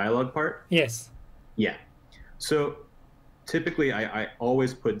the dialogue part? Yes. Yeah. So typically I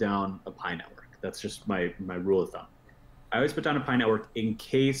always put down a Pi network. That's just my rule of thumb. I always put down a Pi network in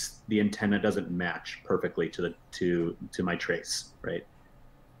case the antenna doesn't match perfectly to my trace, right?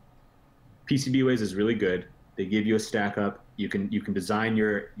 PCBWays is really good. They give you a stack up. You can design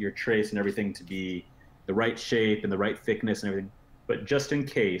your trace and everything to be the right shape and the right thickness and everything. But just in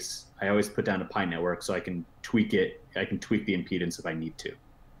case, I always put down a Pi network so I can tweak it. I can tweak the impedance if I need to.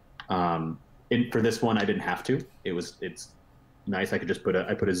 And for this one, I didn't have to. It's nice. I could just put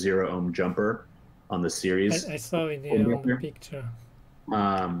a 0 ohm jumper on the series. I saw it in the picture.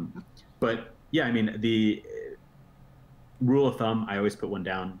 But yeah, I mean, the rule of thumb, I always put one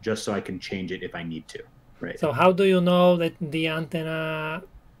down just so I can change it if I need to. Right. So how do you know that the antenna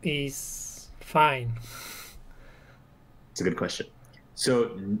is fine? It's a good question.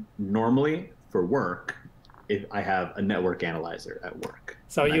 So normally for work, if I have a network analyzer at work.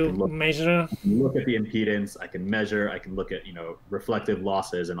 So you measure? I can look at the impedance, I can measure, I can look at, reflective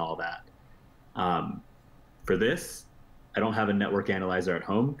losses and all that. For this, I don't have a network analyzer at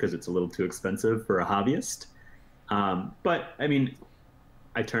home because it's a little too expensive for a hobbyist. But I mean,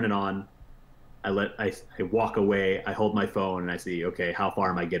 I turn it on, I walk away, I hold my phone and I see, okay, how far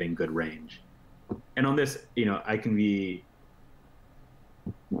am I getting good range? And on this, I can be,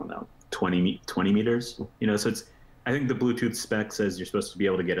 I don't know, 20 meters, so I think the Bluetooth spec says you're supposed to be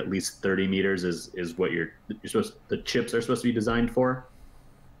able to get at least 30 meters is what the chips are supposed to be designed for.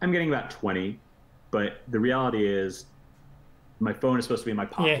 I'm getting about 20, but the reality is my phone is supposed to be in my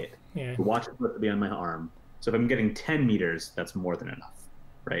pocket. Yeah. The watch is supposed to be on my arm. So if I'm getting 10 meters, that's more than enough,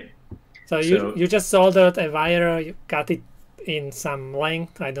 right? So you just soldered a wire, you cut it in some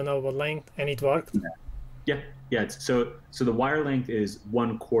length, I don't know what length, and it worked? Yeah. So the wire length is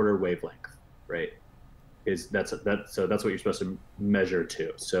 1/4 wavelength, right? That's what you're supposed to measure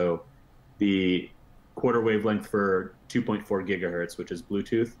to. So the quarter wavelength for 2.4 gigahertz, which is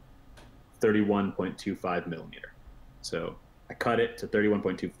Bluetooth, 31.25 millimeter. So I cut it to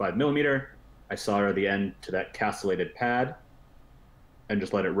 31.25 millimeter. I solder the end to that castellated pad and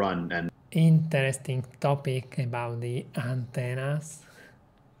just let it run. And interesting topic about the antennas.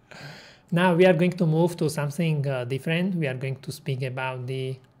 Now we are going to move to something different. We are going to speak about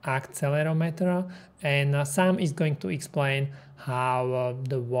the accelerometer, and Sam is going to explain how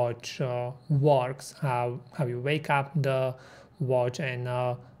the watch works, how you wake up the watch,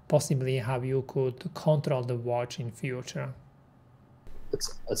 and possibly how you could control the watch in future.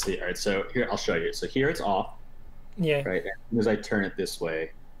 Let's see. All right, so here I'll show you. So here it's off. Yeah. Right. As soon as I turn it this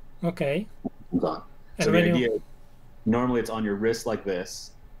way, okay. It's on. And so the idea is, normally it's on your wrist like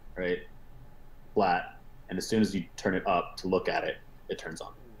this, right? Flat. And as soon as you turn it up to look at it, it turns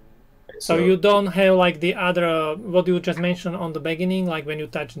on. Right? So you don't have like the other, what you just mentioned on the beginning, like when you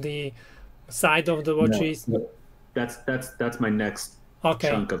touch the side of the watches? No. That's my next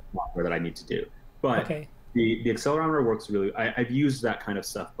chunk of software that I need to do. But the accelerometer works really. I've used that kind of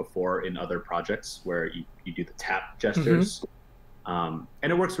stuff before in other projects where you do the tap gestures, and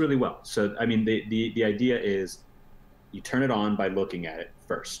it works really well. So I mean, the idea is you turn it on by looking at it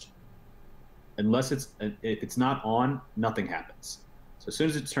first. Unless it's not on, nothing happens. So as soon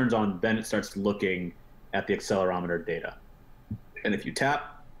as it turns on, then it starts looking at the accelerometer data. And if you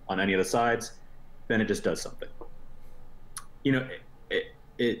tap on any of the sides, then it just does something. You know,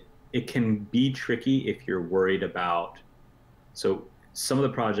 it can be tricky if you're worried about, so some of the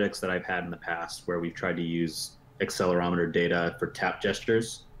projects that I've had in the past where we've tried to use accelerometer data for tap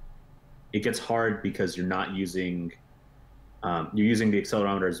gestures, it gets hard because you're not using, you're using the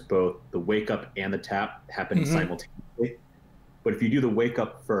accelerometers, both the wake up and the tap happening simultaneously. But if you do the wake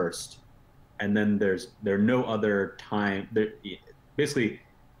up first, and then there are no other time, basically,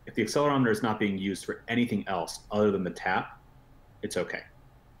 if the accelerometer is not being used for anything else other than the tap, it's okay.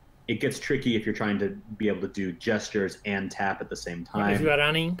 It gets tricky if you're trying to be able to do gestures and tap at the same time. If you are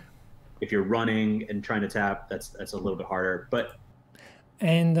running. If you're running and trying to tap, that's a little bit harder. But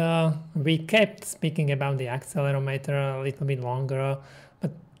and we kept speaking about the accelerometer a little bit longer,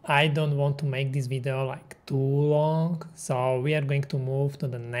 but I don't want to make this video like too long. So we are going to move to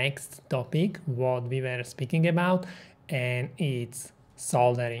the next topic, what we were speaking about, and it's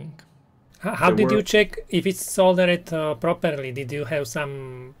soldering. How did you check if it's soldered properly? Did you have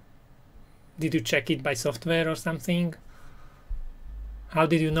some, did you check it by software or something? How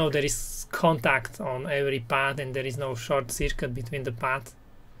did you know there is contact on every pad and there is no short circuit between the pads?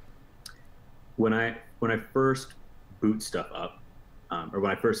 When I first boot stuff up, or when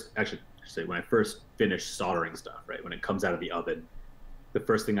I first when I first finish soldering stuff, right, when it comes out of the oven, the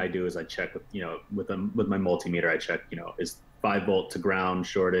first thing I do is I check with my multimeter. I check, is 5 volt to ground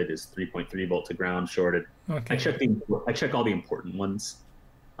shorted, is 3.3 volt to ground shorted. I check all the important ones.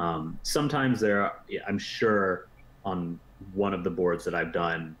 Sometimes I'm sure on one of the boards that I've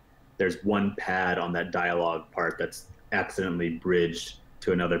done, there's one pad on that dialogue part that's accidentally bridged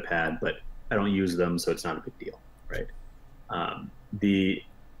to another pad, but I don't use them, so it's not a big deal, right? The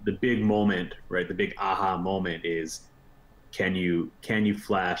big moment, right? The big aha moment is, can you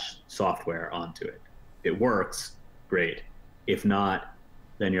flash software onto it? If it works, great. If not,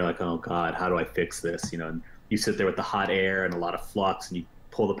 then you're like, oh God, how do I fix this? And you sit there with the hot air and a lot of flux, and you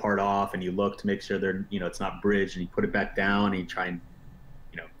pull the part off and you look to make sure it's not bridged, and you put it back down and you try and,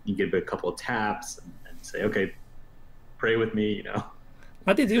 you give it a couple of taps and say, okay, pray with me,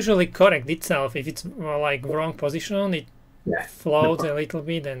 But it usually corrects itself. If it's like wrong position, it floats a little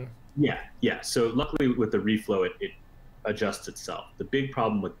bit and... Yeah. So luckily with the reflow, it adjusts itself. The big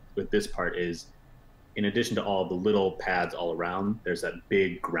problem with this part is, in addition to all the little pads all around, there's that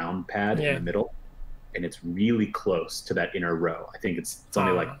big ground pad in the middle, and it's really close to that inner row. I think it's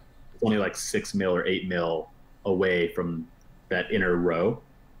only like 6 mil or 8 mil away from that inner row.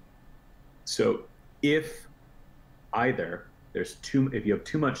 So if if you have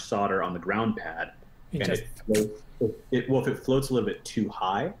too much solder on the ground pad, and if it floats a little bit too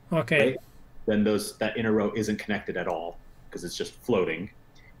high, right, then that inner row isn't connected at all because it's just floating.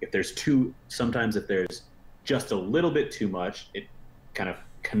 Sometimes if there's just a little bit too much, it kind of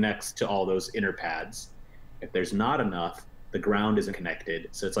connects to all those inner pads. If there's not enough, the ground isn't connected.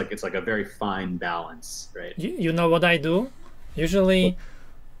 So it's like a very fine balance, right? You know what I do? Usually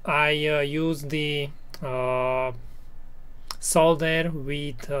I use the solder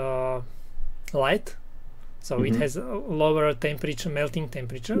with light, so it has a lower temperature, melting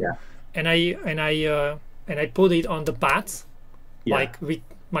temperature, and I put it on the pads, like with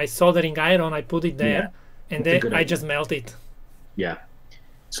my soldering iron. I put it there, and then I just melt it. Yeah.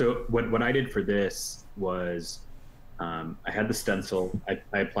 So what I did for this was, I had the stencil,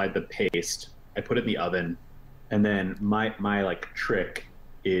 I applied the paste, I put it in the oven, and then my like trick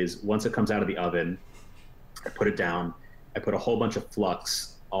is, once it comes out of the oven, I put it down, I put a whole bunch of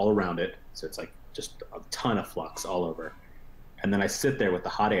flux all around it, so it's like just a ton of flux all over, and then I sit there with the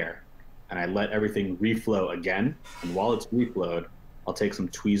hot air and I let everything reflow again, and while it's reflowed, I'll take some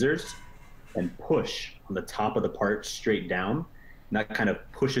tweezers and push on the top of the part straight down, and that kind of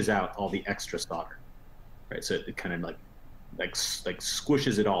pushes out all the extra solder, right? So it kind of like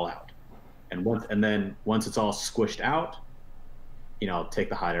squishes it all out. And then once it's all squished out, I'll take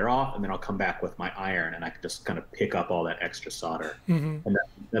the hot air off, and then I'll come back with my iron, and I can just kind of pick up all that extra solder. And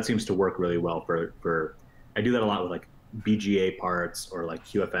that seems to work really well for. I do that a lot with like BGA parts or like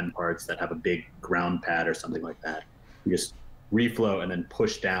QFN parts that have a big ground pad or something like that. You just reflow and then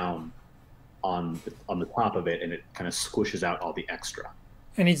push down on the top of it, and it kind of squishes out all the extra.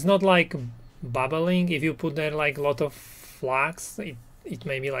 And it's not like bubbling. If you put there like a lot of flux, it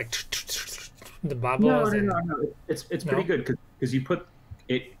may be like the bubbles. No. It's pretty good because you put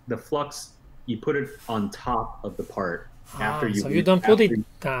the flux, you put it on top of the part after you. So you don't put it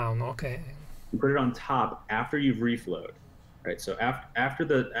down, okay? You put it on top after you've reflowed, right? So after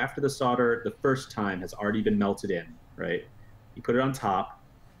the solder the first time has already been melted in, right? You put it on top,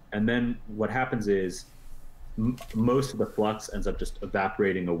 and then what happens is most of the flux ends up just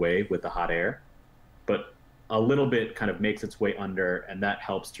evaporating away with the hot air, but a little bit kind of makes its way under, and that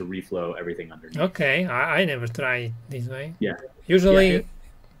helps to reflow everything underneath. Okay, I never tried this way. Yeah. Usually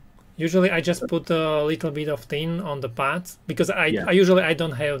I just put a little bit of tin on the pads because I usually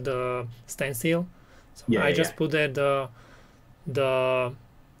don't have the stencil, so I just put there the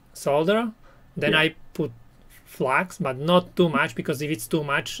solder, then I put flux, but not too much, because if it's too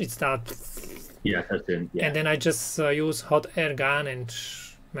much it starts. Yeah, that's it. Yeah. And then I just use hot air gun and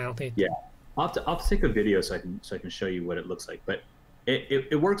melt it. Yeah, I'll have to take a video so I can show you what it looks like. But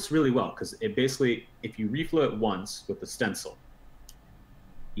it works really well because it basically, if you reflow it once with the stencil,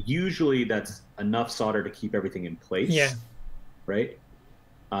 usually that's enough solder to keep everything in place. Yeah. Right.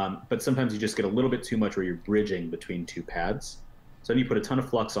 But sometimes you just get a little bit too much where you're bridging between two pads. So then you put a ton of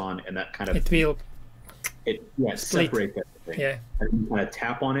flux on, and that kind of separates everything. Yeah. And you kind of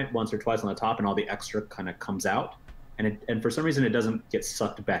tap on it once or twice on the top, and all the extra kind of comes out. And for some reason, it doesn't get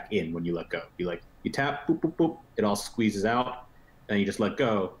sucked back in when you let go. You tap, boop, boop, boop, it all squeezes out, and you just let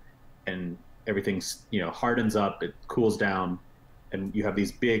go, and everything's hardens up, it cools down, and you have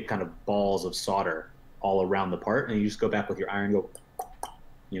these big kind of balls of solder all around the part, and you just go back with your iron,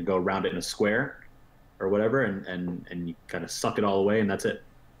 go around it in a square or whatever, and you kind of suck it all away, and that's it.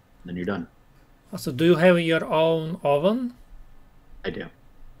 And then you're done. So do you have your own oven? I do.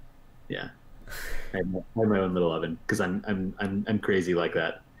 Yeah. I have my own little oven because I'm crazy like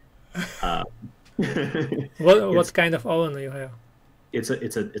that. What kind of oven do you have? It's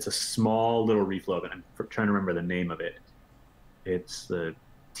a small little reflow oven. I'm trying to remember the name of it. It's the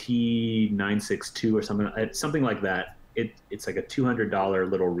T962 or something. It's something like that. It's like a $200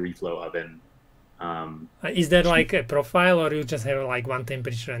 little reflow oven. Is that like a profile, or you just have like one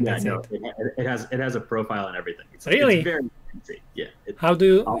temperature and that's it? It has a profile and everything. Really? It's very fancy. Yeah. How do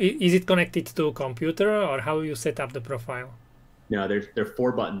you? Is it connected to a computer, or how you set up the profile? No, there are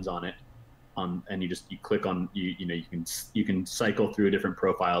 4 buttons on it, and you click on you can cycle through different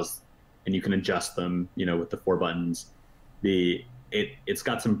profiles, and you can adjust them with the 4 buttons. It's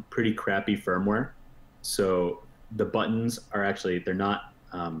got some pretty crappy firmware, so the buttons are actually they're not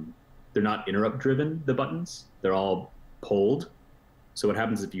interrupt driven. The buttons, they're all pulled. So what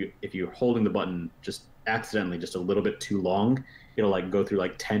happens if you're holding the button just accidentally just a little bit too long, it'll like go through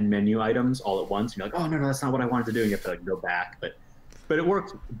like 10 menu items all at once. You're like, oh no, that's not what I wanted to do. And you have to like go back, but it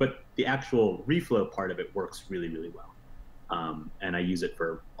works. But the actual reflow part of it works really, really well. And I use it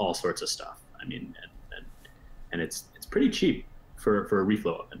for all sorts of stuff. I mean, and it's pretty cheap for a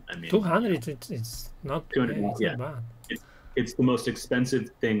reflow oven. I mean, 200. It's not 200. Not bad. It's the most expensive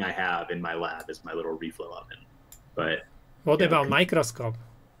thing I have in my lab is my little reflow oven. But what about microscope?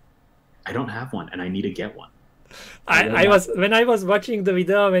 I don't have one, and I need to get one. When I was watching the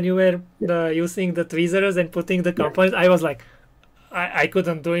video when you were using the tweezers and putting the components, I was like, I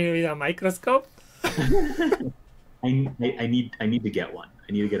couldn't do it with a microscope. I need to get one.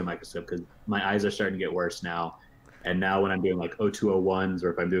 I need to get a microscope because my eyes are starting to get worse now. And now when I'm doing like O201s,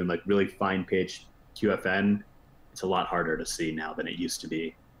 or if I'm doing like really fine pitch QFN, it's a lot harder to see now than it used to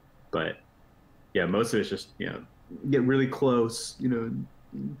be. But yeah, most of it's just get really close,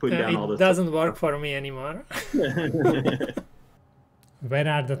 put down all this. It doesn't work for me anymore. Where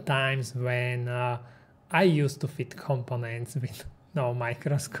are the times when I used to fit components with no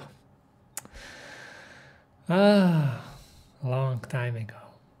microscope? A long time ago.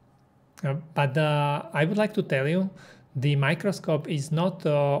 But I would like to tell you, the microscope is not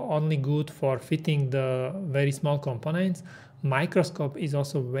only good for fitting the very small components. Microscope is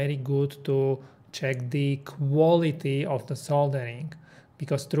also very good to check the quality of the soldering,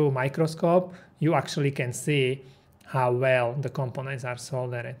 because through microscope you actually can see how well the components are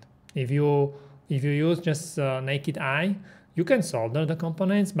soldered. If you use just naked eye, you can solder the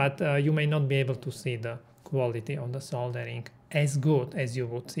components, but you may not be able to see the quality of the soldering as good as you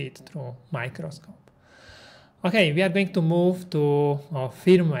would see it through microscope. Okay, we are going to move to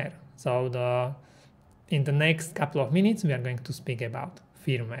firmware. So in the next couple of minutes, we are going to speak about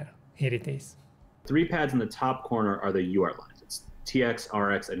firmware. Here it is. 3 pads in the top corner are the UART lines. It's TX,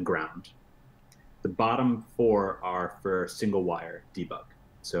 RX, and ground. The bottom 4 are for single wire debug.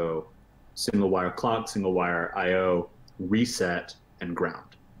 So single wire clock, single wire IO, reset, and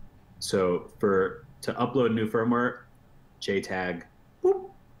ground. So to upload new firmware, JTAG, boop,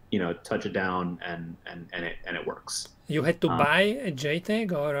 touch it down and it works. You had to buy a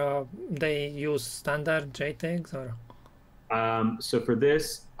JTAG, or they use standard JTAGs, or? So for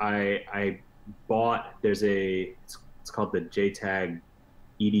this, I bought. It's called the JTAG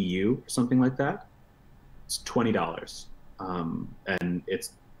EDU or something like that. It's $20, and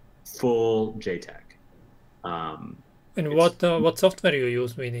it's full JTAG. And what software you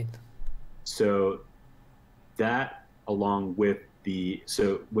use with it? So that, along with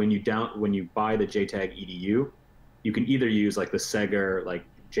when you buy the JTAG EDU, you can either use like the Sega like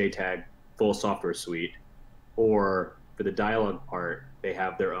JTAG full software suite, or for the dialogue part, they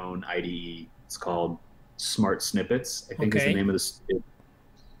have their own IDE. It's called Smart Snippets, I think is the name of this.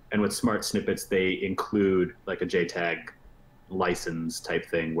 And with Smart Snippets, they include like a JTAG license type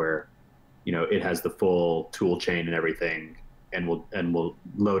thing where, it has the full tool chain and everything, and will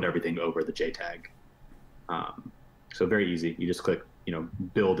load everything over the JTAG. So very easy. You just click,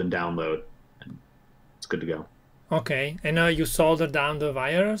 build and download, and it's good to go. Okay. And you solder down the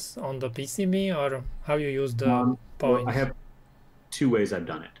wires on the PCB, or how you use the points? Well, I have 2 ways I've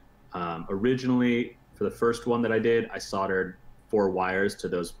done it. Originally, for the first one that I did, I soldered 4 wires to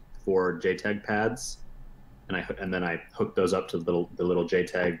those 4 JTAG pads, and then I hooked those up to the little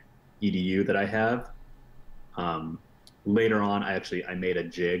JTAG EDU that I have. Later on, I made a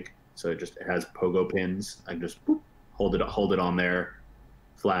jig, so it has pogo pins. I just hold it on there,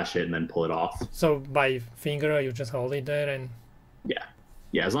 flash it, and then pull it off. So by finger, you just hold it there, and yeah.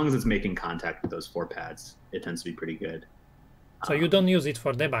 As long as it's making contact with those 4 pads, it tends to be pretty good. So you don't use it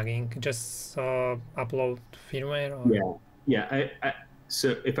for debugging, just upload firmware? Or? Yeah.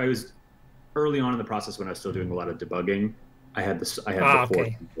 So if I was early on in the process when I was still doing a lot of debugging, I had the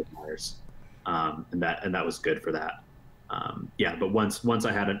 4 wires, and that was good for that. But once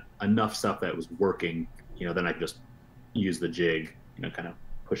I had enough stuff that was working, then I could just use the jig, kind of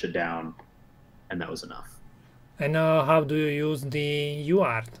push it down, and that was enough. And how do you use the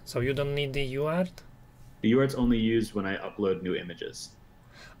UART? So you don't need the UART? The UART's only used when I upload new images.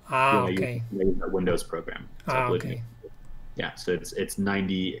 Okay. I use a Windows program to upload new images. Yeah, so it's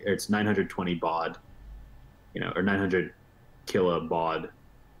 920 baud, or 900 kilobaud,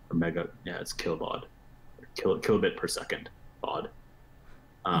 or mega. Yeah, it's kilobaud, kilobit per second baud.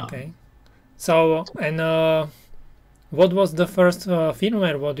 Okay. So, and what was the first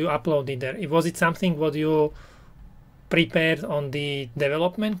firmware what you uploaded there? Was it something what you prepared on the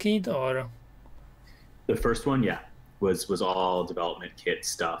development kit, or? The first one, was all development kit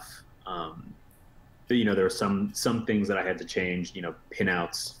stuff. There were some things that I had to change,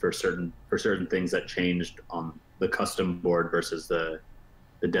 pinouts for certain things that changed on the custom board versus the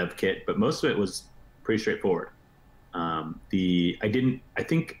dev kit, but most of it was pretty straightforward. I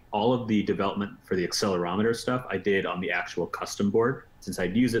think all of the development for the accelerometer stuff I did on the actual custom board. Since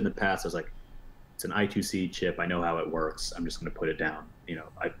I'd used it in the past, I was like, it's an I2C chip. I know how it works. I'm just going to put it down.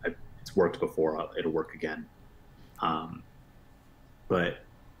 It's worked before. It'll work again. But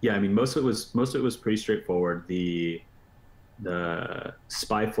yeah, I mean, most of it was pretty straightforward. The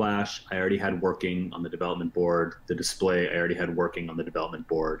SPY flash I already had working on the development board. The display I already had working on the development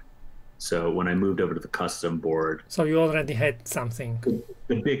board. So when I moved over to the custom board, so you already had something.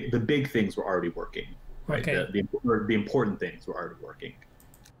 The big things were already working. Right? Okay. The important things were already working.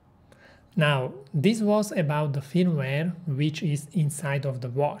 Now, this was about the firmware which is inside of the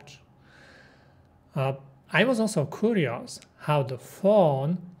watch. I was also curious how the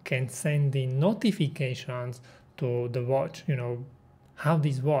phone can send the notifications to the watch, how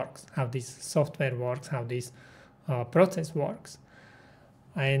this works, how this software works, how this process works.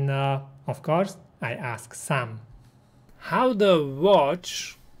 And of course, I asked Sam, how the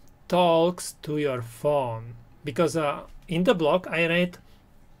watch talks to your phone? Because in the blog I read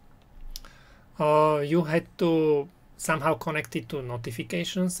you had to somehow connect it to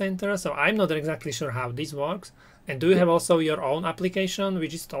notification center. So I'm not exactly sure how this works. And do you have also your own application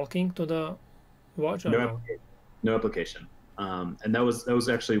which is talking to the watch? No application. And that was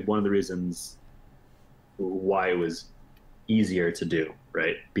actually one of the reasons why it was easier to do,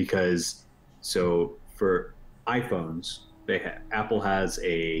 right? Because so for iPhones, Apple has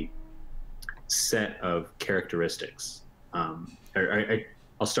a set of characteristics.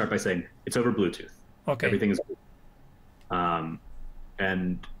 I'll start by saying it's over Bluetooth. Okay. Everything is.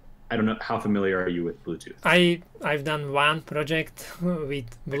 And I don't know, how familiar are you with Bluetooth? I've done one project with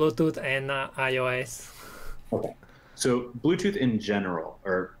Bluetooth and iOS. Okay. So Bluetooth in general,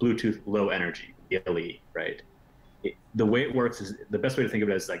 or Bluetooth low energy, BLE, right? The way it works is, the best way to think of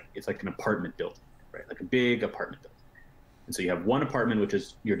it is like, it's like an apartment building, right? Like a big apartment building. And so you have one apartment, which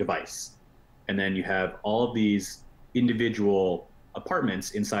is your device. And then you have all of these individual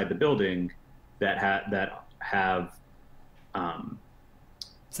apartments inside the building that have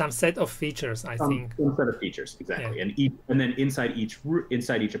some set of features, I think. Some set of features, exactly. Yeah. And then inside each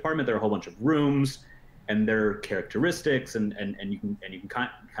apartment, there are a whole bunch of rooms and their characteristics, and you can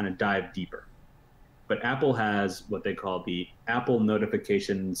kind of dive deeper. But Apple has what they call the Apple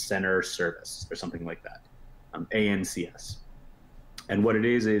Notification Center Service, or something like that, ANCS. And what it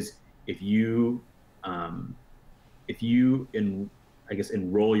is if you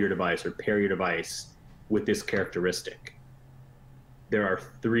enroll your device or pair your device with this characteristic, there are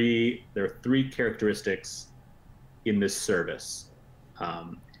three characteristics in this service.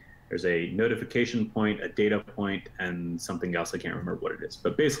 There's a notification point, a data point, and something else. I can't remember what it is.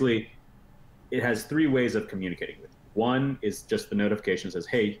 But basically, it has three ways of communicating with you. One is just the notification that says,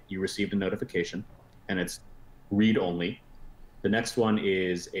 hey, you received a notification, and it's read only. The next one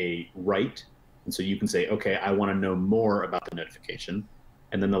is a write. And so you can say, okay, I want to know more about the notification.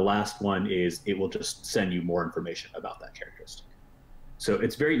 And then the last one is it will just send you more information about that characteristic. So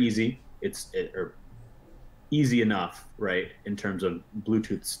it's very easy. Or easy enough, right, in terms of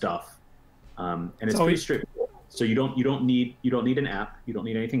Bluetooth stuff, and it's pretty straightforward. So you don't need an app. You don't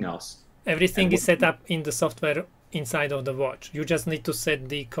need anything else. Everything is set up in the software inside of the watch. You just need to set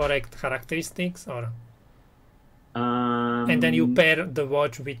the correct characteristics, or and then you pair the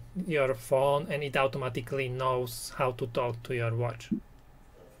watch with your phone, and it automatically knows how to talk to your watch.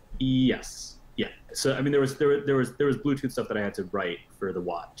 Yes. Yeah. So I mean, there was Bluetooth stuff that I had to write for the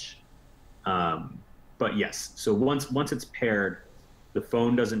watch, but yes. So once it's paired, the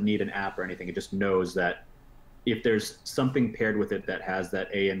phone doesn't need an app or anything. It just knows that if there's something paired with it that has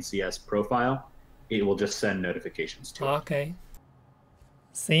that ANCS profile, it will just send notifications to it. Okay.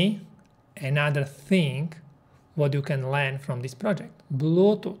 See, another thing what you can learn from this project,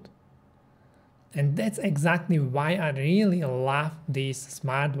 Bluetooth. And that's exactly why I really love this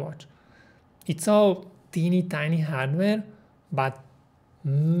smartwatch. It's all teeny tiny hardware, but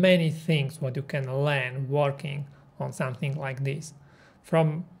many things what you can learn working on something like this.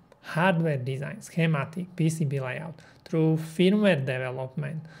 From hardware design, schematic, PCB layout, through firmware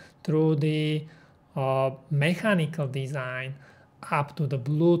development, through the mechanical design, up to the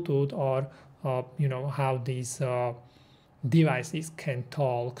Bluetooth, or how these devices can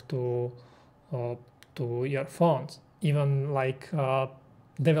talk to your phones, even like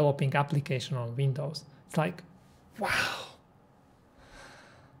developing application on Windows. It's like, wow.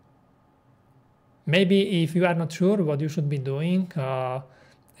 Maybe if you are not sure what you should be doing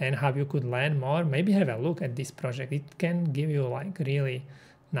and how you could learn more, maybe have a look at this project. It can give you like really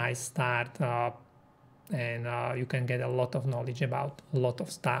nice start, and you can get a lot of knowledge about a lot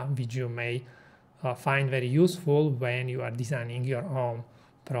of stuff which you may find very useful when you are designing your own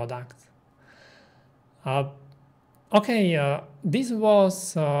product. Okay, this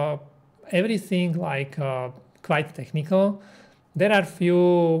was everything like quite technical. There are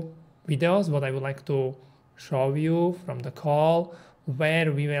few videos what I would like to show you from the call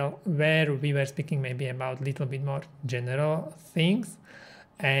where we were speaking maybe about a little bit more general things.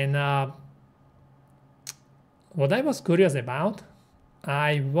 And what I was curious about,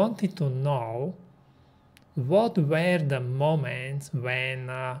 I wanted to know what were the moments when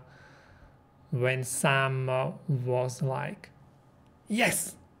Sam was like,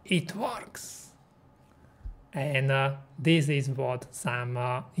 yes, it works. And this is what Sam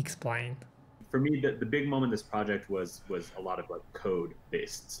explained. For me, the big moment in this project was a lot of like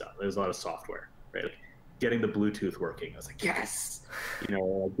code-based stuff. There was a lot of software, right? Like getting the Bluetooth working. I was like, yes,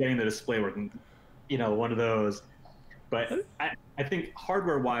 getting the display working, one of those. But I think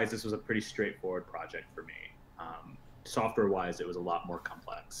hardware-wise, this was a pretty straightforward project for me. Software-wise, it was a lot more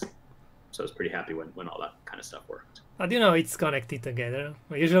complex. So I was pretty happy when all that kind of stuff worked. But it's connected together.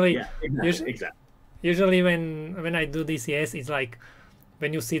 Usually, yeah, exactly. Usually when I do this, yes, it's like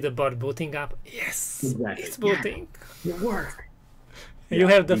when you see the board booting up, yes, exactly. It's booting. Yeah, it works. You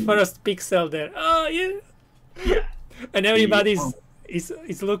have the first pixel there. Oh, yeah. Yeah. And everybody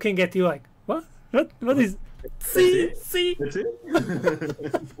is looking at you like, what? What is? That's See, it. see. That's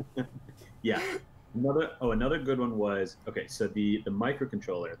it. Yeah. Another good one was, okay, so the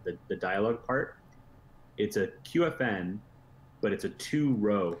microcontroller, the dialogue part, it's a QFN, but it's a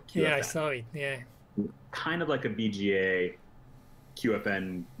 2-row Yeah, I QFN, saw it. Yeah. kind of like a VGA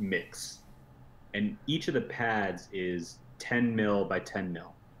QFN mix. And each of the pads is 10 mil by 10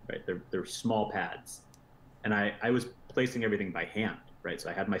 mil, right? They're small pads. And I was placing everything by hand, right? So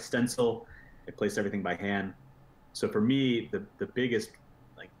I had my stencil, I placed everything by hand. So for me, the biggest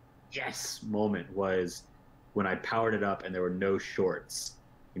like yes moment was when I powered it up and there were no shorts.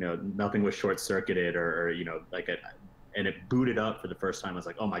 You know, nothing was short circuited or and it booted up for the first time. I was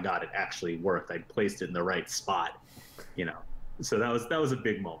like, oh my god, it actually worked. I placed it in the right spot. You know, so that was a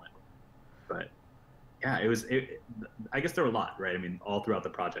big moment. But yeah, I guess there were a lot, right? I mean, all throughout the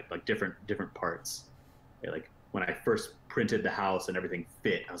project, like different parts. Yeah, like when I first printed the house and everything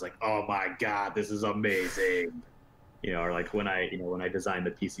fit, I was like, oh my god, this is amazing. You know, or like when I designed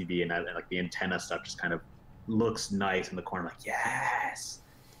the PCB and like the antenna stuff just kind of looks nice in the corner, I'm like yes,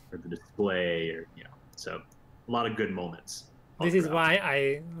 or the display, or so a lot of good moments all This is throughout. why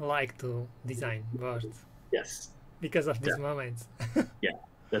I like to design boards, Yes, because of these yeah, moments. yeah.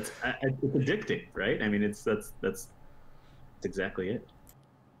 It's addicting, right? I mean, that's exactly it.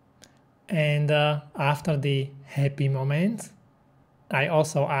 And after the happy moments, I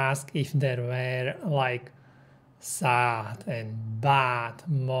also asked if there were like sad and bad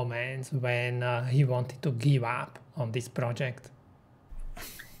moments when he wanted to give up on this project.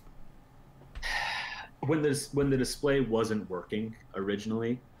 When the display wasn't working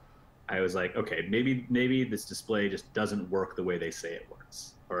originally, I was like, okay, maybe this display just doesn't work the way they say it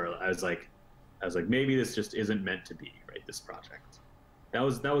works. Or I was like, maybe this just isn't meant to be, right? This project. That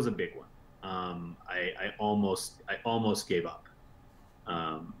was a big one. I almost gave up.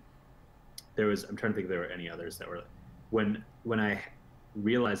 Um, I'm trying to think if there were any others that were when I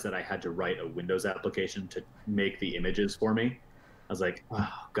realized that I had to write a Windows application to make the images for me. I was like, oh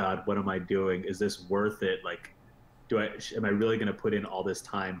God, what am I doing? Is this worth it? Like, am I really going to put in all this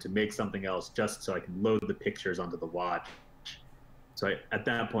time to make something else just so I can load the pictures onto the watch? So at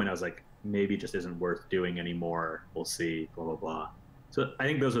that point, I was like, maybe it just isn't worth doing anymore. We'll see, blah, blah, blah. So I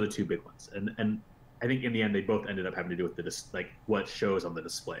think those are the two big ones. And I think in the end, they both ended up having to do with like what shows on the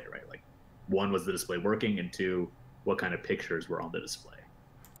display, right? Like one was the display working, and two, what kind of pictures were on the display.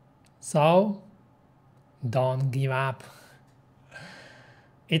 So don't give up.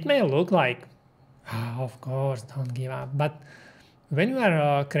 It may look like, "Ah, of course, don't give up. But when you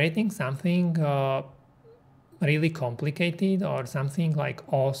are creating something really complicated or something like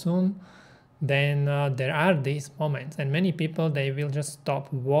awesome, then there are these moments. And many people, they will just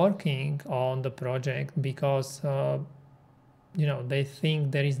stop working on the project because, they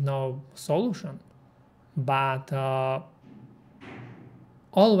think there is no solution. But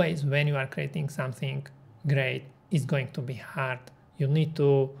always when you are creating something great, it's going to be hard. You need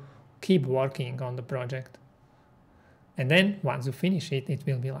to keep working on the project. And then once you finish it, it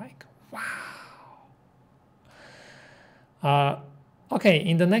will be like, wow. Okay,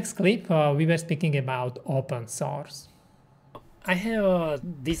 in the next clip, we were speaking about open source. I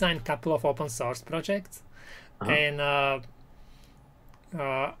have designed a couple of open source projects, and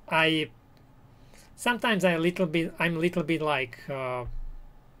I sometimes I'm a little bit like I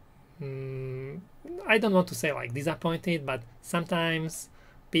don't want to say like disappointed, but sometimes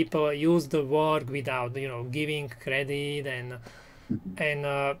people use the work without giving credit, and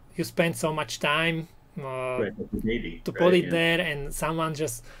you spend so much time Right, to put it there, and someone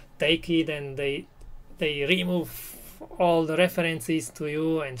just take it and they remove all the references to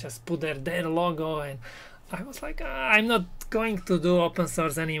you and just put their logo, and I was like, I'm not going to do open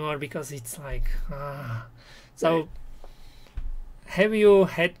source anymore because it's like so Right. Have you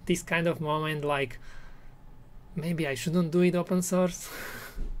had this kind of moment like maybe I shouldn't do it open source?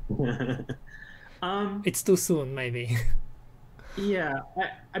 It's too soon maybe. Yeah,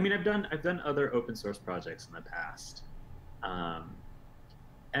 I mean, I've done other open source projects in the past,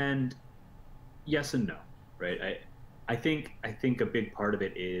 and yes and no, right? I think a big part of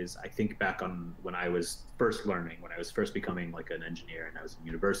it is I think back on when I was first learning, when I was first becoming like an engineer, and I was in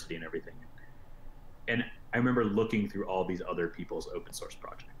university and everything, and I remember looking through all these other people's open source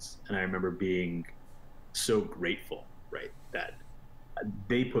projects, and I remember being so grateful, right, that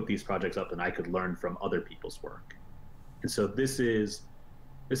they put these projects up and I could learn from other people's work. And so this is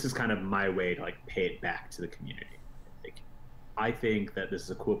kind of my way to like pay it back to the community. Like, I think that this is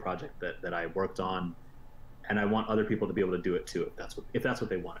a cool project that I worked on, and I want other people to be able to do it too if that's what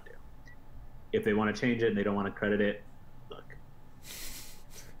they want to do. If they want to change it and they don't want to credit it, look,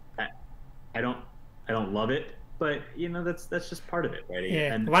 I don't I don't love it, but you know that's just part of it, right?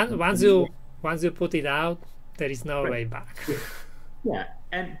 Yeah. And, Once you put it out, there is no right. way back. Yeah,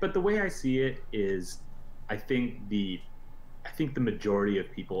 and but the way I see it is, I think the I think the majority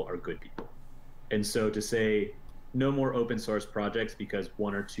of people are good people, and so to say no more open source projects because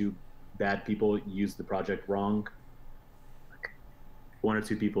one or two bad people used the project wrong, like one or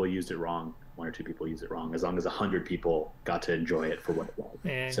two people used it wrong, one or two people used it wrong. As long as 100 people got to enjoy it for what it was,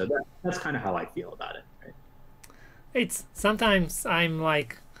 Yeah. so that's kind of how I feel about it. Right? It's sometimes I'm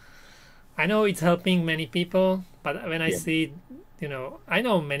like, I know it's helping many people, but when I Yeah, see, I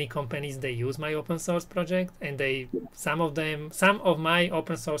know many companies they use my open source project, and yeah, some of my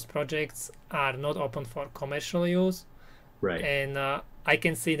open source projects are not open for commercial use, right, and I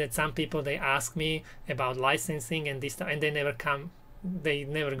can see that some people they ask me about licensing and this stuff, and they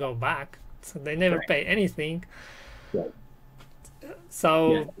never go back, so they never right, pay anything. right. Yeah,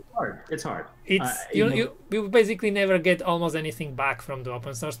 So it's hard. It's hard. it's You know, you basically never get almost anything back from the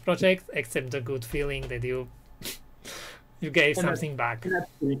open source project except the good feeling that you gave and something back.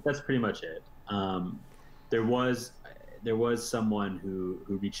 that's pretty much it. There was there was someone who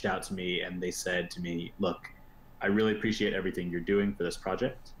reached out to me and they said to me, "Look, I really appreciate everything you're doing for this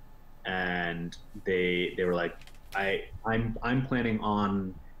project," and they were like, I'm planning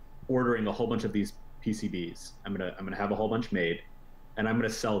on ordering a whole bunch of these PCBs. I'm gonna have a whole bunch made, and I'm gonna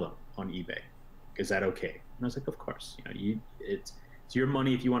sell them on eBay. Is that okay? And I was like, of course. You know, it's your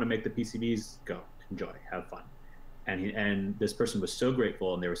money. If you want to make the PCBs, go enjoy, have fun. And this person was so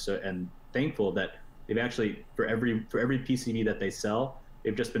grateful, and they were so and thankful that they've actually for every PCB that they sell,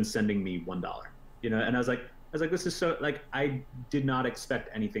 they've just been sending me $1. You know, and I was like, this is so like I did not expect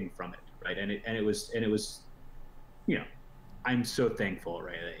anything from it, right? And it was, you know, I'm so thankful,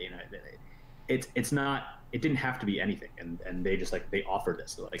 right? You know, it's not it didn't have to be anything, and they just like they offered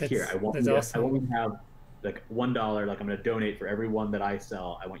this. So like, here, That's I awesome. want you to have like $1. Like I'm going to donate for every one that I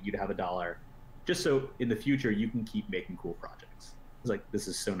sell. I want you to have $1, just so in the future you can keep making cool projects. It's like this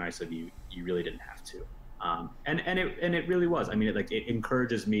is so nice of you. You really didn't have to. And it really was. I mean, it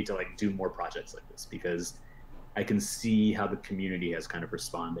encourages me to like do more projects like this because I can see how the community has kind of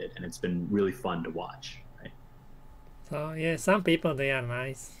responded, and it's been really fun to watch. Right? So yeah, some people they are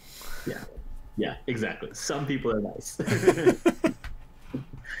nice. Yeah, yeah, exactly. Some people are nice. Yeah,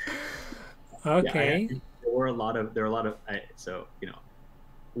 Okay. there were a lot of so you know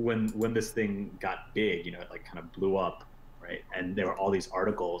when this thing got big, you know, it like kind of blew up, right? And there were all these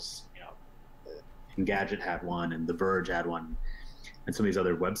articles, you know, Engadget had one, and The Verge had one, and some of these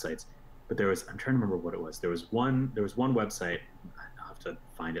other websites. But I'm trying to remember what it was. There was one website. I'll have to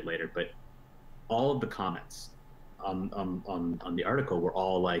find it later, but all of the comments on the article were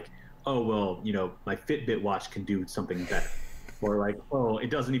all like, "Oh well, you know, my Fitbit watch can do something better," or like, "Oh, it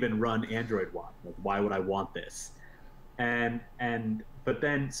doesn't even run Android Watch. Like, why would I want this?" And but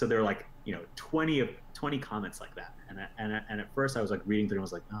then so there were like, you know, 20 comments like that, and at first I was like reading through and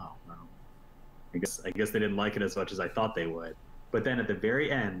was like, "Oh no, I guess they didn't like it as much as I thought they would." But then at the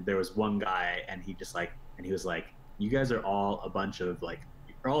very end, there was one guy, and he was like, "You guys are all a bunch of like,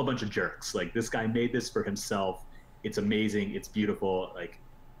 you're all a bunch of jerks. Like this guy made this for himself. It's amazing. It's beautiful. Like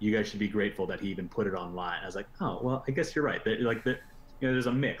you guys should be grateful that he even put it online." I was like, "Oh well, I guess you're right. You know, there's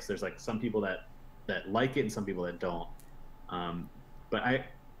a mix. There's like some people that like it and some people that don't. But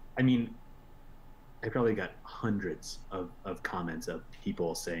I mean, I probably got hundreds of comments of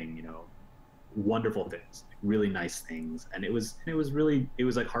people saying, you know, wonderful things, really nice things, and it was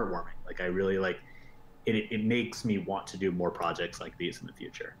like heartwarming. Like I really like it makes me want to do more projects like these in the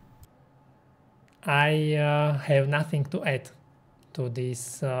future. I have nothing to add to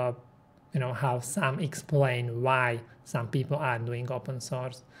this. How some explain why some people are doing open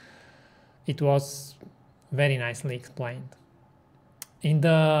source. It was very nicely explained. In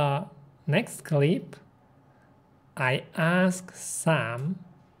the next clip, I ask Sam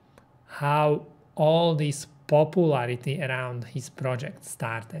how all this popularity around his project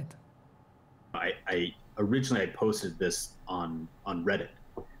started. I originally I posted this on Reddit,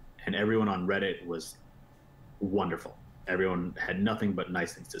 and everyone on Reddit was wonderful. Everyone had nothing but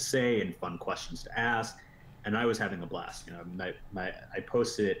nice things to say and fun questions to ask, and I was having a blast. You know, I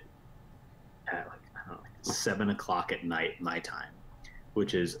posted it at like I don't know, like 7 o'clock at night my time,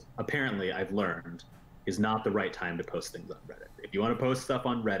 which is apparently I've learned is not the right time to post things on Reddit. If you want to post stuff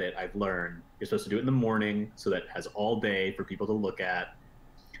on Reddit, I've learned you're supposed to do it in the morning so that it has all day for people to look at.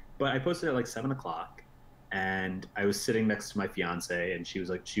 But I posted at like 7 o'clock, and I was sitting next to my fiance, and she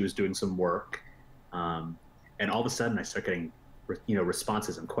was doing some work, and all of a sudden I start getting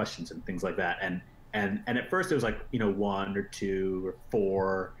responses and questions and things like that, and at first it was like one or two or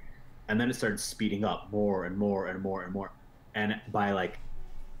four, and then it started speeding up more and more and more and more. And by like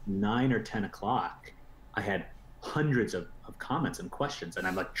 9 or 10 o'clock, I had hundreds of comments and questions, and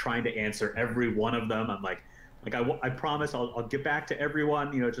I'm like trying to answer every one of them. I'm like I promise I'll get back to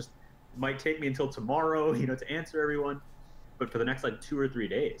everyone. You know, just might take me until tomorrow. You know, to answer everyone. But for the next like 2 or 3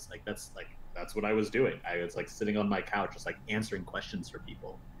 days, that's what I was doing. I was like sitting on my couch, just like answering questions for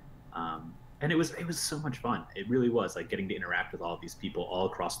people. And it was so much fun. It really was like getting to interact with all of these people all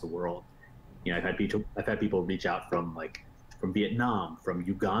across the world. You know, I've had people reach out from Vietnam, from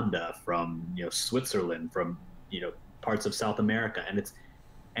Uganda, from Switzerland, from parts of South America,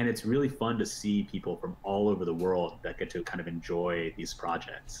 and it's really fun to see people from all over the world that get to kind of enjoy these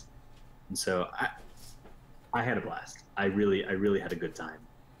projects. And so I had a blast. I really had a good time.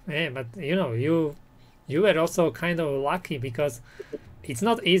 Yeah, but you were also kind of lucky because it's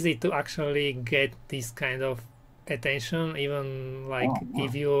not easy to actually get this kind of attention. Even like Oh,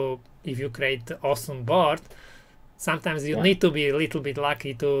 no. if you create awesome board, sometimes you Yeah. need to be a little bit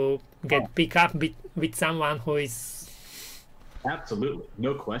lucky to Oh, get pick up with someone who is. absolutely,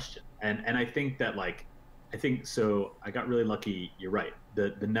 no question. And I think that I think so. I got really lucky. You're right.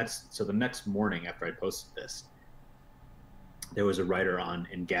 The next morning after I posted this, there was a writer on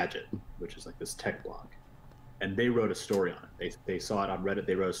Engadget, which is like this tech blog, and they wrote a story on it. They saw it on Reddit.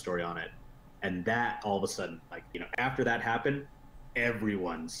 They wrote a story on it, and that all of a sudden, after that happened,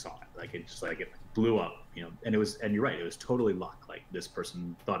 everyone saw it. Like it blew up. And you're right. It was totally luck. Like this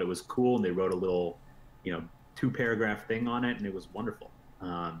person thought it was cool, and they wrote a little, 2 paragraph thing on it, and it was wonderful.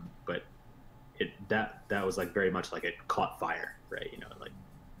 But that was like very much like it caught fire, right?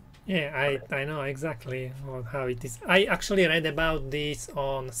 Yeah, I know exactly how it is. I actually read about this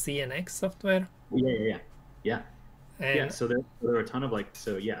on CNX software, Yeah, yeah, yeah, yeah. Yeah, and so there were a ton of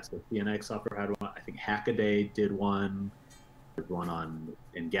so CNX software had one. I think Hackaday did one. There's one on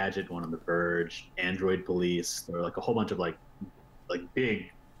Engadget, one on The Verge, Android Police. There were like a whole bunch of like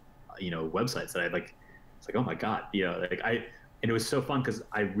big, websites that I like. It's like, oh my god, and it was so fun because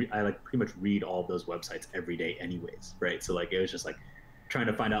I like pretty much read all of those websites every day, anyways, right? So like it was just like trying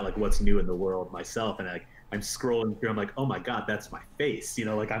to find out like what's new in the world myself, and I'm scrolling through. I'm like, oh my god, that's my face,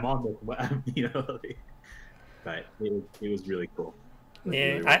 like I'm on this web, but it was really cool. It was yeah,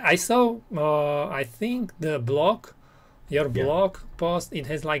 really, really I saw. I think the blog, your yeah. blog post, it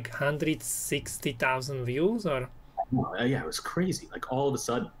has like 160,000 views, or Yeah, it was crazy. Like all of a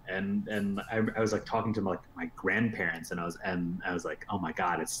sudden, and I was like talking to my grandparents, and I was like, oh my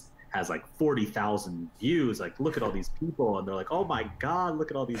god, has like 40,000 views. Like, look at all these people, and they're like, oh my god,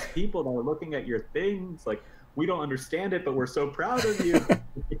 look at all these people that are looking at your things. Like, we don't understand it, but we're so proud of you.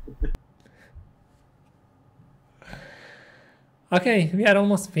 okay, we are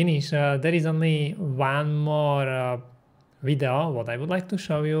almost finished. There is only one more video what I would like to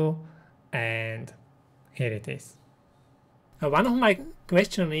show you, and here it is. One of my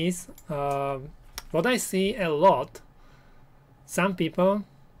question is what I see a lot. Some people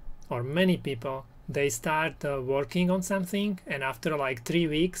or many people, they start working on something, and after like 3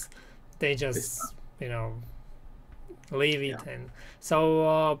 weeks, they just leave it. Yeah. And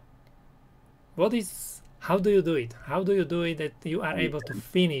so, how do you do it? How do you do it that you are able to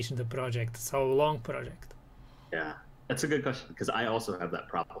finish the project, so long project? Yeah, that's a good question because I also have that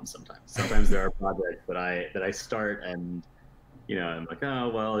problem sometimes. Sometimes there are projects that I start and I'm like, oh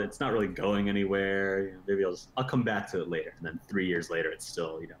well, it's not really going anywhere. Maybe I'll come back to it later, and then 3 years later, it's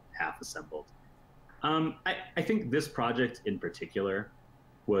still half assembled. I think this project in particular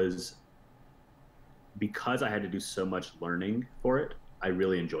was because I had to do so much learning for it. I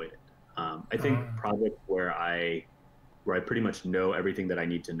really enjoyed it. I think projects where I pretty much know everything that I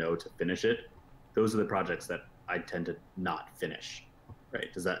need to know to finish it, those are the projects that I tend to not finish. Right?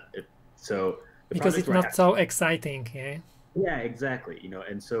 So the Because it's not so exciting, yeah. Yeah, exactly.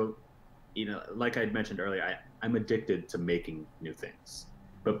 And so, like I mentioned earlier, I'm addicted to making new things.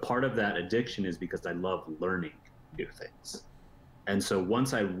 But part of that addiction is because I love learning new things. And so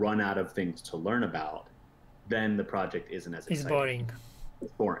once I run out of things to learn about, then the project isn't as exciting. It's boring.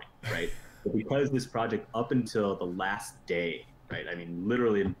 It's boring, right? But because this project, up until the last day, right? I mean,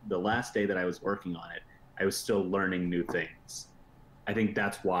 literally the last day that I was working on it, I was still learning new things. I think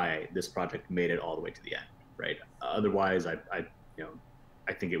that's why this project made it all the way to the end. Right. Otherwise, I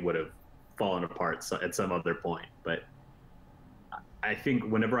think it would have fallen apart at some other point. But I think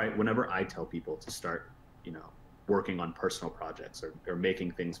whenever I tell people to start, working on personal projects or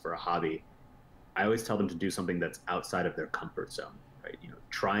making things for a hobby, I always tell them to do something that's outside of their comfort zone. Right.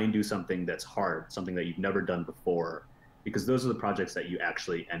 Try and do something that's hard, something that you've never done before, because those are the projects that you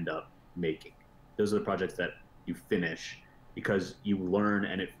actually end up making. Those are the projects that you finish, because you learn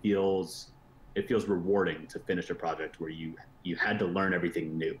and it feels rewarding to finish a project where you had to learn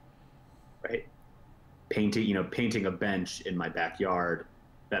everything new, right? Painting a bench in my backyard,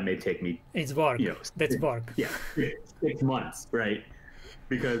 that may take me, It's work. That's work. yeah, 6 months, right?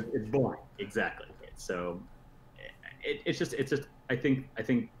 Because it's boring. Exactly. So it's just I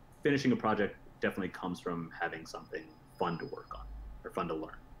think finishing a project definitely comes from having something fun to work on or fun to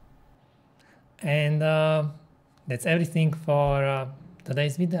learn. And that's everything for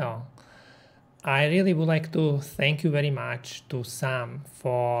today's video. I really would like to thank you very much to Sam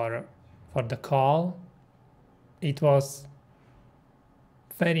for the call. It was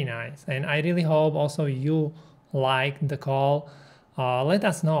very nice, and I really hope also you liked the call. Let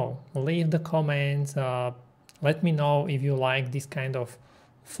us know. Leave the comments. Let me know if you like this kind of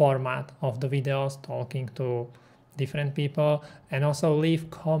format of the videos, talking to different people, and also leave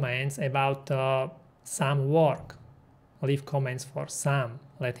comments about Sam's work. Leave comments for Sam.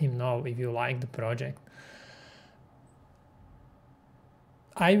 Let him know if you like the project.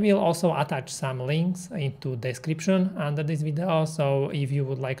 I will also attach some links into description under this video, so if you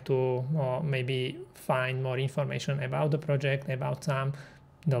would like to maybe find more information about the project, about Sam,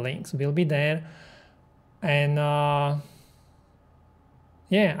 the links will be there. And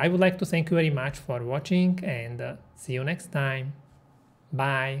yeah, I would like to thank you very much for watching, and see you next time.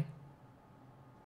 Bye.